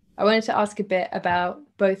wanted to ask a bit about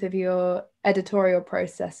both of your editorial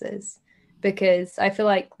processes, because I feel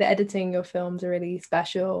like the editing your films are really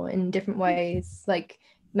special in different ways. Like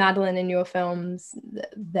Madeleine, in your films,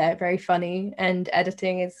 they're very funny, and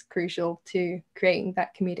editing is crucial to creating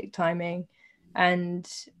that comedic timing. And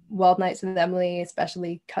Wild Nights with Emily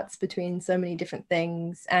especially cuts between so many different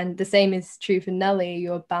things. And the same is true for Nellie.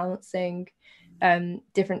 You're balancing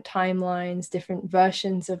different timelines, different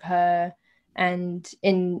versions of her. And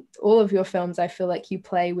in all of your films, I feel like you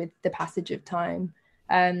play with the passage of time.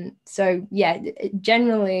 So yeah,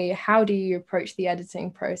 generally, how do you approach the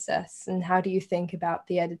editing process, and how do you think about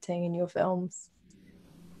the editing in your films?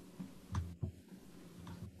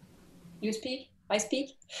 You speak? I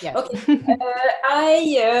speak? Yes. Okay.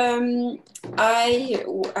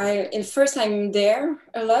 First I'm there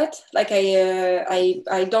a lot. Like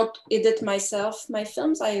I don't edit myself my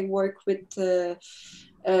films. I work with an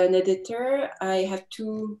editor. I have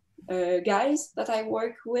two guys that I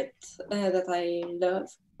work with that I love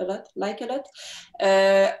a lot, like a lot.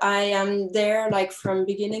 I am there like from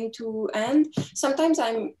beginning to end. Sometimes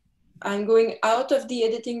I'm going out of the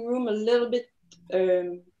editing room a little bit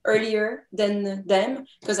earlier than them,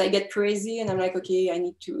 because I get crazy and I'm like, okay, I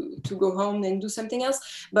need to go home and do something else.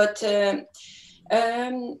 But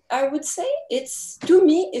I would say to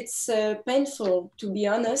me it's painful, to be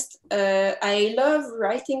honest. I love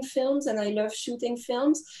writing films and I love shooting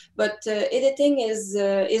films, but editing is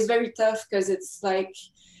very tough, because it's like,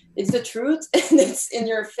 it's the truth and it's in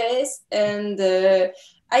your face, and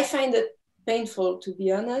I find it painful, to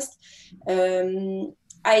be honest.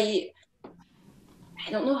 I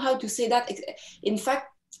don't know how to say that. In fact,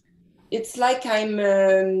 it's like I'm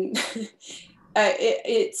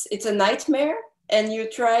it's a nightmare, and you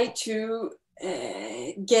try to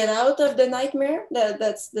get out of the nightmare.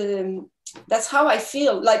 That's how I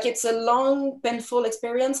feel. Like it's a long, painful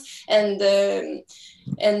experience, and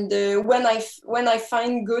when I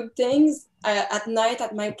find good things at night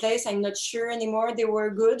at my place, I'm not sure anymore they were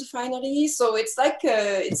good finally. So it's like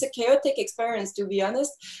it's a chaotic experience, to be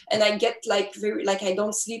honest. And I get like I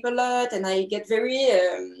don't sleep a lot, and I get very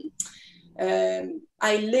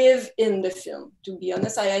I live in the film, to be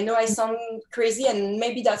honest. I know I sound crazy, and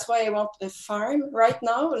maybe that's why I want a farm right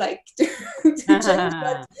now, like to change.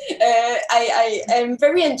 But I am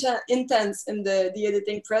very intense in the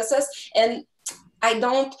editing process, and I'm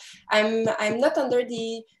not under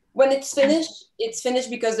the when it's finished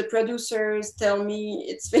because the producers tell me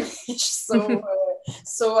it's finished.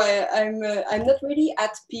 So I'm not really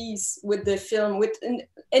at peace with the film, with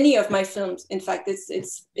any of my films. In fact,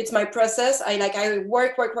 it's my process. I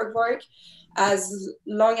work as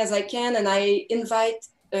long as I can, and I invite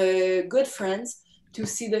good friends to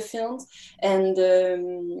see the films, and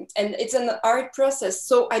it's an art process.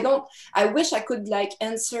 So I wish I could like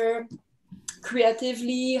answer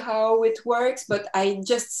creatively how it works, but I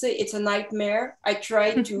just say it's a nightmare. I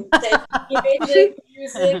try to take images,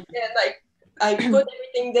 music, and I put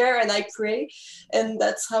everything there and I pray, and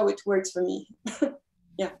that's how it works for me.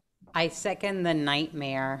 Yeah. I second the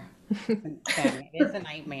nightmare thing. It is a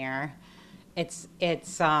nightmare. It's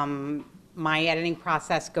my editing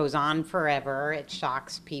process goes on forever. It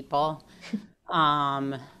shocks people.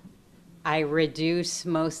 Um, I reduce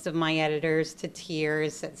most of my editors to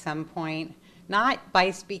tears at some point, not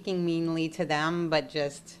by speaking meanly to them, but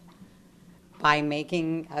just by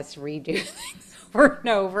making us redo things over and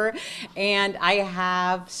over. And I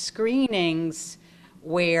have screenings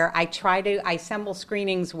where I assemble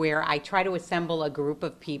screenings where I try to assemble a group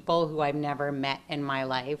of people who I've never met in my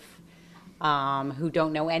life, who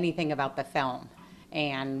don't know anything about the film.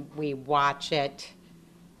 And we watch it.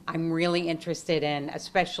 I'm really interested in,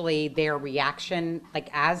 especially their reaction, like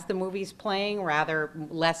as the movie's playing, rather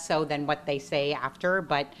less so than what they say after,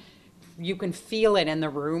 but you can feel it in the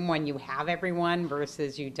room when you have everyone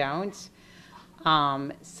versus you don't.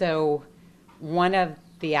 So one of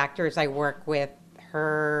the actors I work with,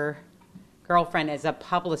 her girlfriend is a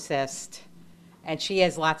publicist, and she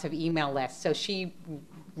has lots of email lists. So she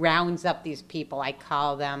rounds up these people. I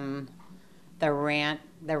call them the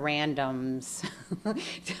randoms.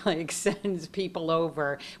 Like sends people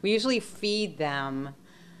over. We usually feed them.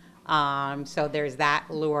 So there's that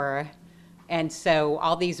lure. And so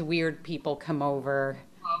all these weird people come over.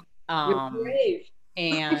 You're brave.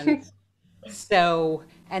 And so,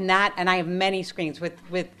 and I have many screens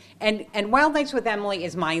and Wild Nights with Emily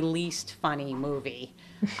is my least funny movie.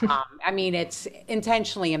 I mean, it's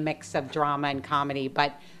intentionally a mix of drama and comedy,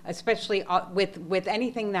 but especially with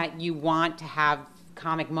anything that you want to have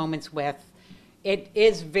comic moments with, it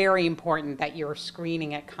is very important that you're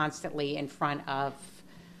screening it constantly in front of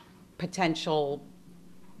potential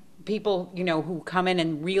people, who come in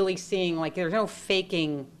and really seeing, like, there's no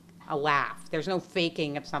faking a laugh. There's no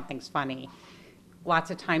faking if something's funny. Lots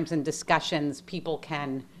of times in discussions, people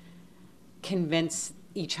can convince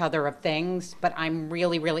each other of things, but I'm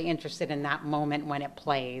really, really interested in that moment when it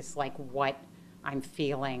plays, like what I'm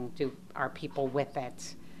feeling. Are people with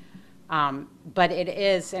it? But it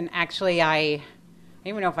is, and actually I don't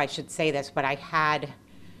even know if I should say this, but I had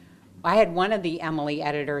one of the Emily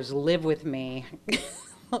editors live with me.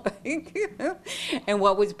 And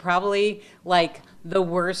what was probably like the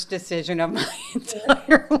worst decision of my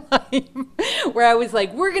entire life, where I was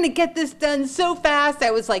like, we're going to get this done so fast.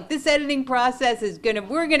 I was like, this editing process is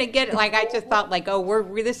we're going to get it. Like, I just thought like, oh, I'm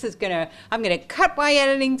going to cut my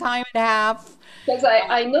editing time in half. Because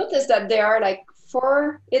I noticed that there are like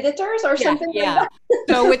 4 editors or something like that.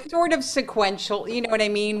 So it's sort of sequential, you know what I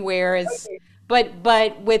mean? Whereas, okay. But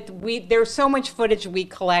there's so much footage we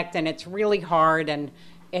collect, and it's really hard, and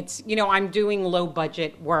it's, I'm doing low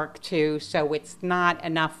budget work too, so it's not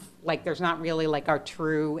enough, like there's not really like our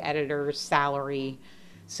true editor's salary.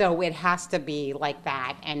 So it has to be like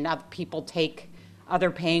that, and other people take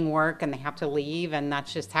other paying work and they have to leave, and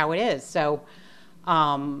that's just how it is. So,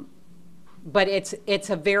 but it's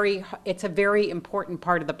a very important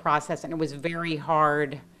part of the process, and it was very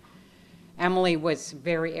hard. Emily it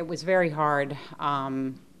was very hard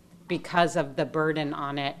because of the burden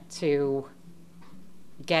on it to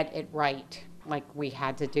get it right. Like, we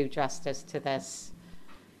had to do justice to this.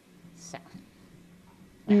 So.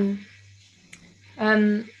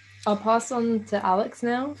 I'll pass on to Alex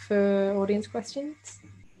now for audience questions.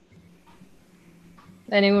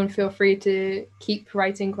 Anyone feel free to keep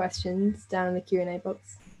writing questions down in the Q&A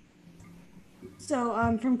box.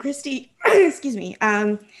 So from Christy, excuse me,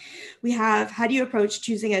 we have, how do you approach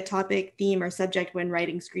choosing a topic, theme, or subject when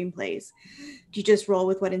writing screenplays? Do you just roll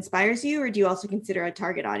with what inspires you, or do you also consider a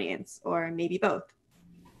target audience, or maybe both?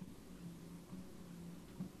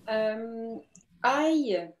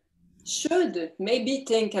 I should maybe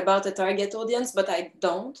think about a target audience, but I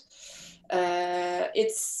don't.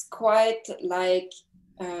 It's quite like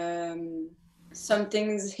some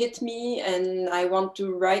things hit me and I want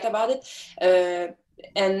to write about it.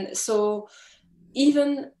 And so,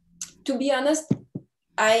 even to be honest,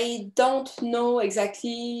 I don't know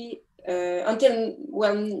exactly until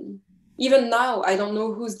even now, I don't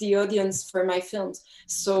know who's the audience for my films.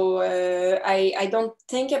 So I don't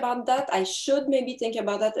think about that. I should maybe think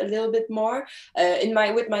about that a little bit more.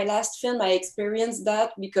 With my last film, I experienced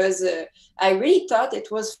that because I really thought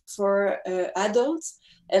it was for adults.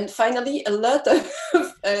 And finally, a lot of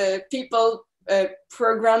people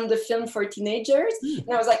programmed the film for teenagers.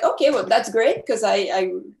 And I was like, okay, well, that's great, because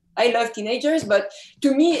I love teenagers. But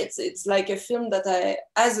to me, it's like a film that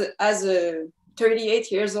as a 38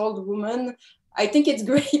 years old woman, I think it's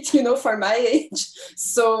great, you know, for my age.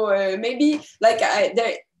 So maybe like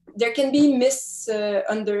there can be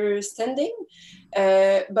misunderstanding,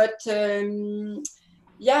 but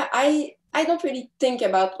yeah, I don't really think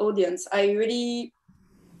about audience. I really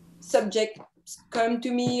subjects come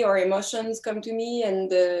to me or emotions come to me, and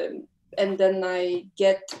then I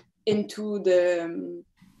get into the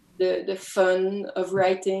fun of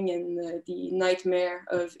writing and the nightmare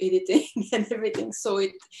of editing and everything. So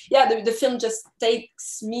the film just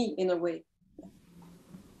takes me in a way.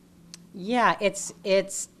 Yeah, it's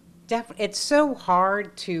so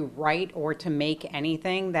hard to write or to make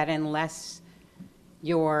anything that unless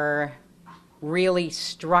you're really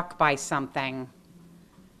struck by something.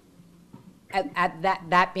 At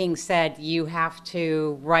that being said, you have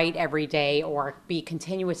to write every day or be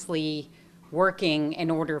continuously working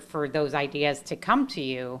in order for those ideas to come to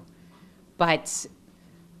you. But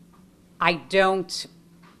I don't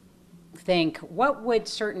think, what would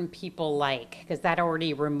certain people like? Because that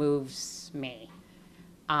already removes me.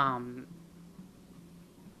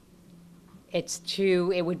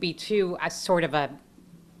 It would be too a sort of a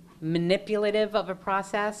manipulative of a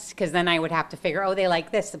process, because then I would have to figure, oh, they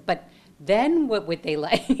like this, but then what would they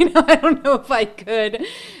like? I don't know if I could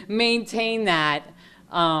maintain that.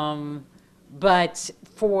 But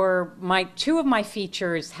for two of my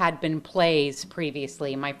features had been plays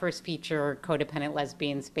previously. My first feature, Codependent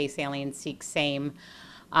Lesbian Space Aliens Seek Same,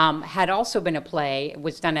 had also been a play. It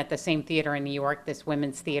was done at the same theater in New York, this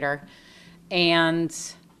women's theater. And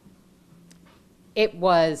it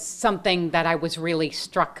was something that I was really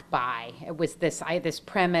struck by. It was this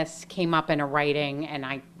premise came up in a writing, and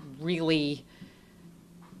I really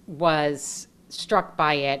was struck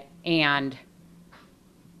by it. And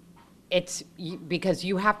it's because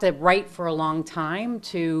you have to write for a long time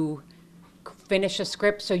to finish a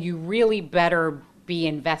script, so you really better be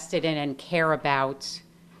invested in and care about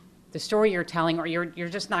the story you're telling, or you're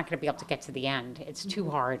just not going to be able to get to the end. It's too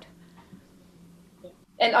hard.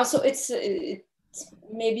 And also it's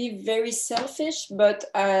maybe very selfish, but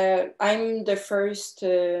I'm the first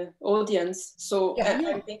audience, so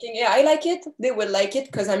I'm thinking, I like it, they will like it,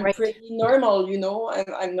 because I'm pretty normal,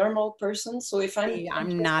 I'm a normal person. So if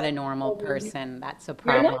I'm not a normal person, that's a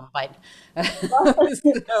problem. But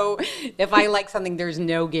so if I like something, there's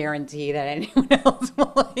no guarantee that anyone else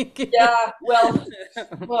will like it. Yeah,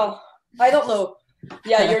 well, I don't know.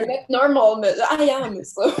 Yeah, you're not normal, but I am.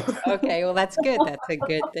 So okay, well, that's good. That's a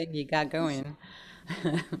good thing you got going.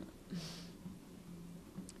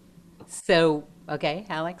 So, okay,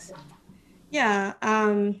 Alex? Yeah,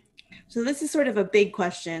 so this is sort of a big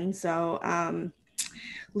question. So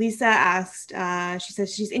Lisa asked, she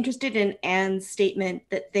says she's interested in Anne's statement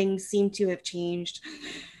that things seem to have changed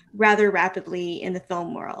rather rapidly in the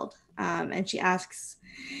film world. And she asks,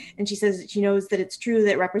 and she says she knows that it's true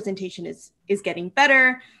that representation is getting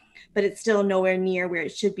better, but it's still nowhere near where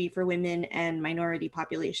it should be for women and minority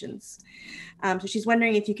populations. So she's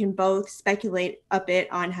wondering if you can both speculate a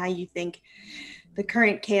bit on how you think the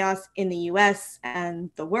current chaos in the US and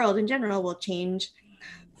the world in general will change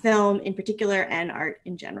film in particular and art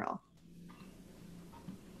in general.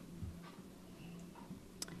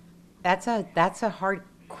 That's a hard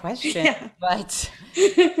question, but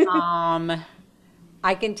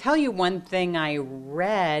I can tell you one thing I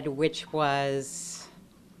read, which was,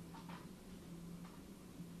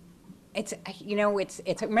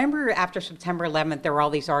 remember after September 11th, there were all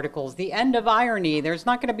these articles, the end of irony, there's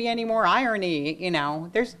not going to be any more irony,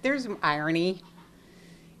 there's irony.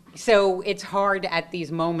 So it's hard at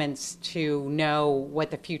these moments to know what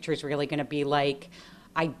the future is really going to be like.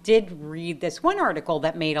 I did read this one article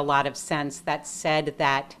that made a lot of sense that said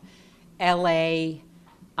that LA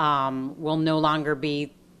will no longer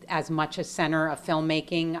be as much a center of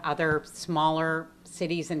filmmaking. Other smaller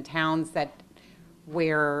cities and towns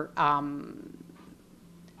where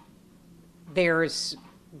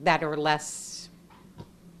that are less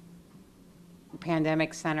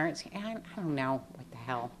pandemic centers. I don't know what the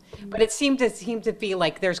hell, but it seemed to be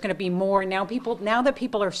like there's going to be more now that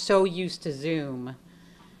people are so used to Zoom.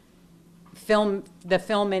 The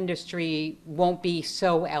film industry won't be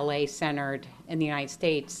so LA centered in the United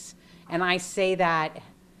States. And I say that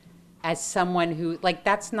as someone who, like,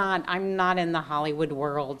 I'm not in the Hollywood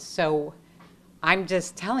world, so I'm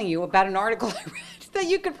just telling you about an article I read that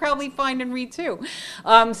you could probably find and read too.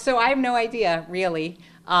 So I have no idea, really.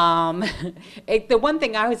 The one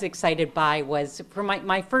thing I was excited by was for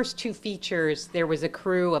my first two features, there was a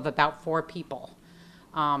crew of about 4 people.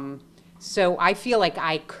 So I feel like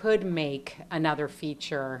I could make another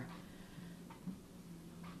feature,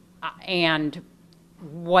 and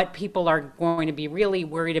what people are going to be really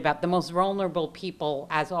worried about, the most vulnerable people,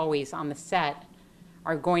 as always, on the set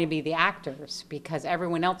are going to be the actors, because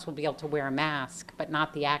everyone else will be able to wear a mask, but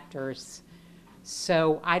not the actors.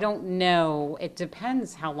 So I don't know. It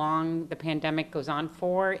depends how long the pandemic goes on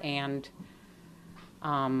for, and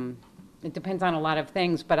it depends on a lot of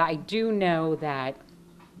things. But I do know that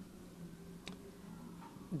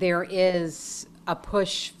there is a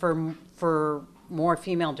push for more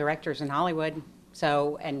female directors in Hollywood.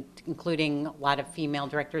 So, and including a lot of female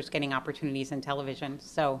directors getting opportunities in television.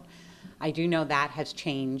 So I do know that has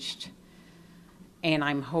changed. And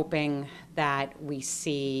I'm hoping that we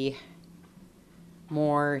see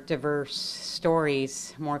more diverse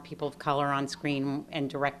stories, more people of color on screen and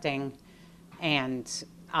directing, and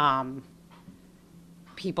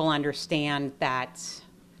people understand that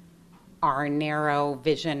our narrow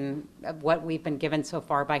vision of what we've been given so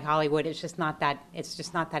far by Hollywood is just not that, it's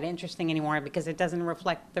just not that interesting anymore, because it doesn't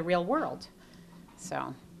reflect the real world.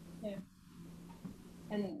 So. Yeah.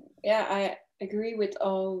 And yeah, I agree with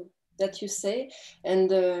all that you say.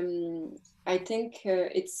 And I think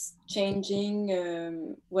it's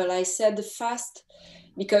changing. Well, I said fast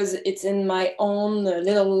because it's in my own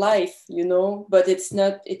little life, you know, but it's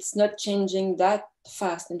not changing that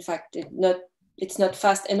fast. In fact, it's not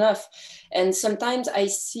fast enough. And sometimes I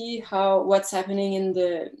see what's happening in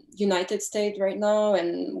the United States right now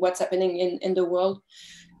and what's happening in the world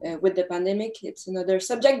with the pandemic. It's another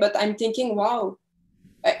subject, but I'm thinking, wow,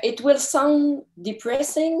 it will sound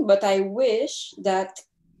depressing, but I wish that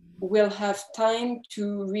we'll have time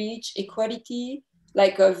to reach equality,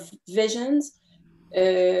 like of visions,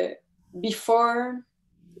 before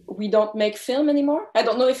we don't make film anymore. I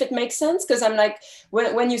don't know if it makes sense, because I'm like,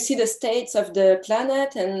 when you see the states of the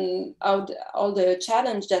planet and all the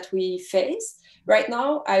challenge that we face right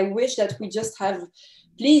now, I wish that we just have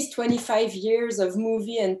please 25 years of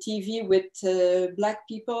movie and TV with Black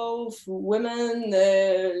people, women,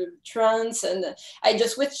 trans, and I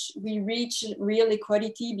just wish we reach real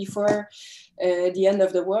equality before the end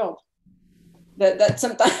of the world. That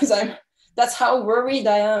sometimes that's how worried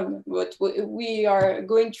I am. But we are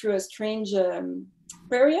going through a strange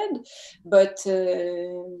period, but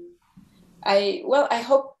I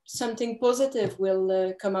hope something positive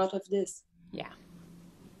will come out of this. Yeah.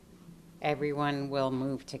 Everyone will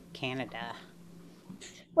move to Canada.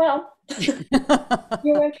 Well,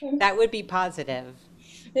 you're welcome. That would be positive.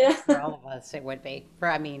 Yeah. For all of us, it would be.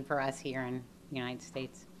 For us here in the United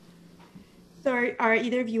States. So are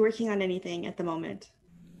either of you working on anything at the moment,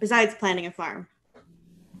 besides planning a farm?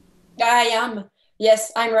 I am.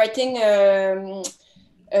 Yes, I'm writing a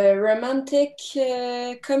romantic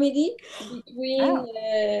comedy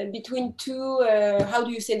between two, how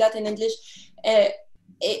do you say that in English?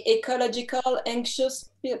 Ecological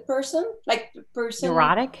anxious person, like person.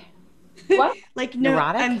 Neurotic? What? Like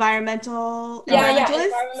Neurotic? Environmental. Yeah,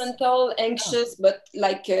 environmental anxious, but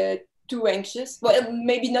like too anxious. Well,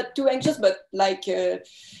 maybe not too anxious, but like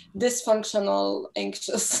dysfunctional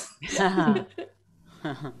anxious. Yeah.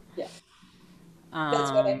 Yeah.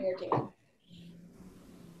 That's what I'm working on.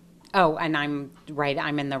 Oh, and I'm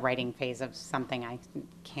in the writing phase of something I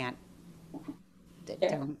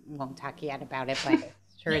won't talk yet about it, but it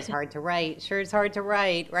sure is hard to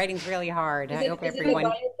write. Writing's really hard. I hope everyone.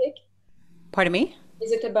 Is it a biopic? Pardon me?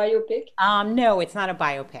 Is it a biopic? No, it's not a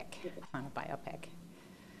biopic. It's not a biopic.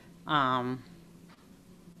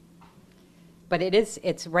 But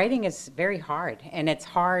it's writing is very hard, and it's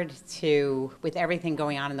hard with everything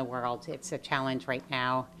going on in the world. It's a challenge right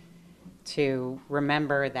now to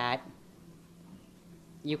remember that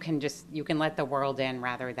you can let the world in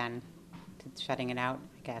rather than shutting it out,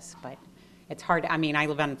 I guess. But it's hard. I mean, I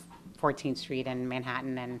live on 14th Street in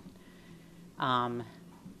Manhattan, and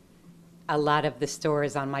a lot of the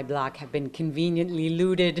stores on my block have been conveniently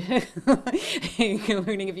looted,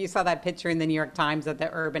 including if you saw that picture in the New York Times of the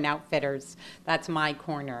Urban Outfitters. That's my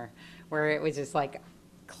corner, where it was just like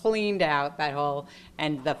cleaned out, that whole,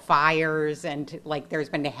 and the fires, and like there's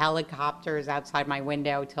been the helicopters outside my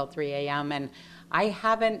window till 3 a.m. And I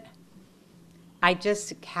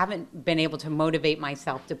just haven't been able to motivate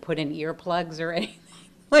myself to put in earplugs or anything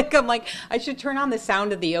Like, I'm like, I should turn on the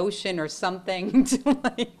sound of the ocean or something to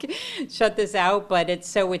like shut this out. But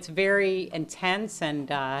it's very intense, and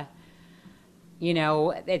you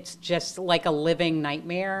know, it's just like a living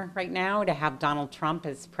nightmare right now to have Donald Trump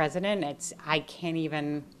as president. I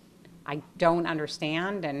don't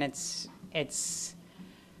understand, and it's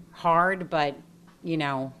hard, but you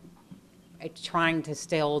know, it's trying to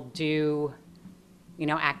still do, you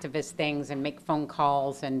know, activist things and make phone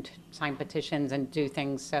calls and sign petitions and do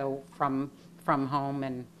things so from home,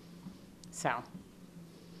 and so.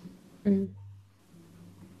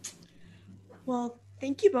 Well,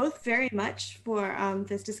 thank you both very much for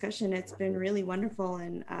this discussion. It's been really wonderful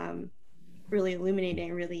and really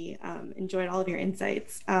illuminating. Really enjoyed all of your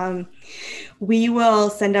insights. We will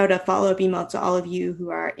send out a follow-up email to all of you who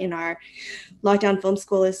are in our Lockdown Film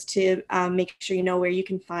School list to make sure you know where you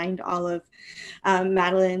can find all of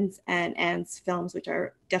Madeleine's and Anne's films, which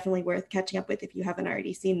are definitely worth catching up with if you haven't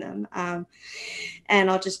already seen them.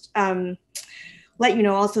 And I'll just let you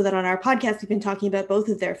know also that on our podcast, we've been talking about both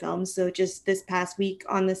of their films. So just this past week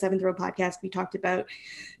on the Seventh Row podcast, we talked about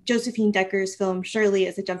Josephine Decker's film Shirley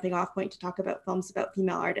as a jumping off point to talk about films about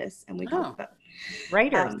female artists. And we talked about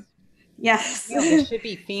writers. Yes. There should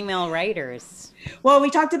be female writers. Well,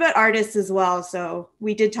 we talked about artists as well. So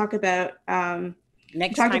we did talk about...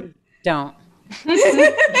 Next time, don't.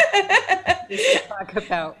 Just talk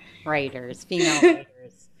about writers, female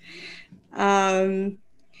writers.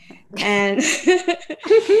 And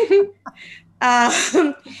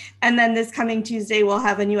and then this coming Tuesday, we'll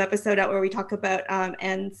have a new episode out where we talk about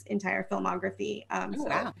Anne's entire filmography.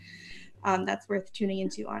 Wow. That's worth tuning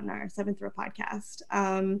into on our Seventh Row podcast.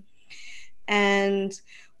 And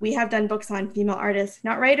we have done books on female artists,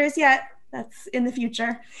 not writers yet. That's in the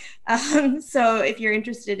future. So if you're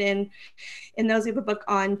interested in those, we have a book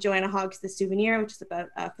on Joanna Hogg's The Souvenir, which is about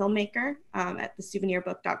a filmmaker at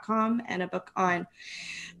thesouvenirbook.com, and a book on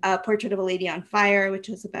Portrait of a Lady on Fire, which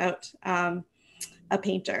is about a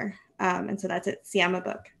painter. And so that's at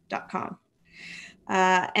siamabook.com.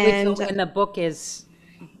 And the book is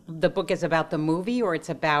about the movie, or it's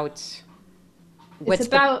about...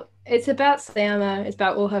 It's about Siama, it's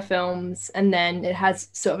about all her films, and then it has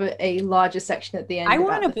sort of a larger section at the end. I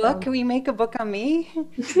want a book. Film. Can we make a book on me?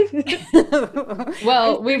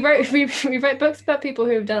 Well, we wrote books about people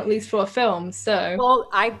who have done at least 4 films. So well,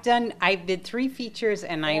 I did 3 features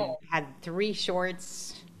and I had 3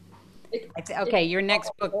 shorts. Okay, your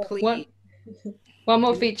next book, please. One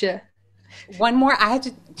more feature. One more. I had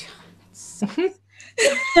to.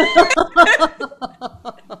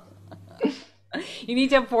 You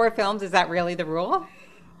need to have 4 films. Is that really the rule?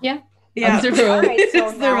 Yeah. That's the rule. All right, so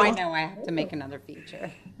now I know I have to make another feature.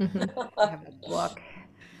 I have a book.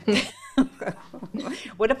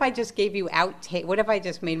 What if I just gave you outtake? What if I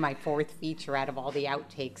just made my 4th feature out of all the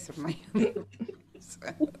outtakes of my movies?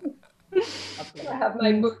 I have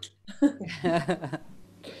my book.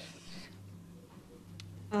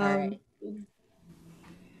 All right.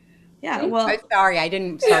 Yeah, well, I'm sorry, I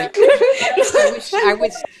didn't. Sorry, I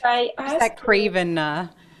was that craven. I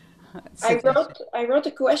wrote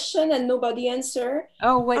a question and nobody answered.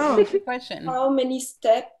 Oh, what's the question? How many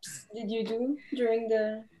steps did you do during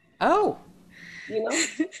the? Oh, you know,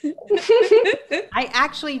 I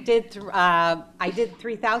actually did. I did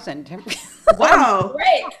 3,000. wow,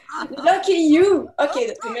 great, lucky you. Okay,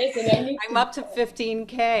 that's amazing. I'm up to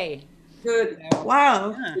 15K. Good.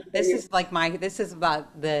 Wow. Yeah, this is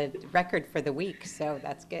about the record for the week, so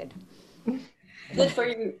that's good. Good for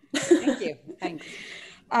you. Thank you. Thanks.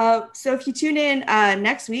 So if you tune in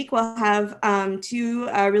next week, we'll have 2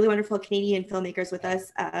 really wonderful Canadian filmmakers with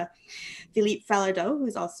us, Philippe Falardeau,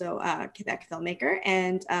 who's also a Quebec filmmaker,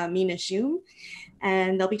 and Mina Shum,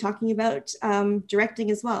 and they'll be talking about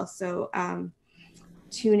directing as well. So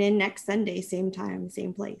tune in next Sunday, same time,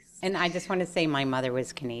 same place. And I just want to say my mother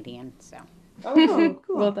was Canadian, so. Oh,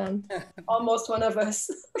 cool. Well done. Almost one of us.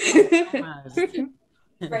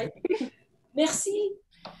 Right. Merci.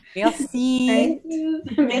 Merci. Thank you.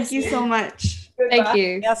 Thank you so much. Goodbye. Thank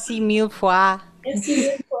you. Merci mille fois. Merci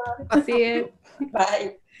mille fois. See you.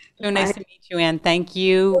 Bye. So nice to meet you, Anne. Thank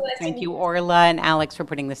you. Thank you, Orla and Alex, for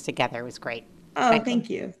putting this together. It was great. Oh,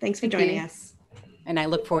 thank you. Thanks for joining us. And I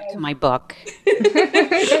look forward to my book.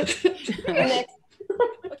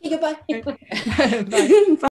 Okay, goodbye. Bye.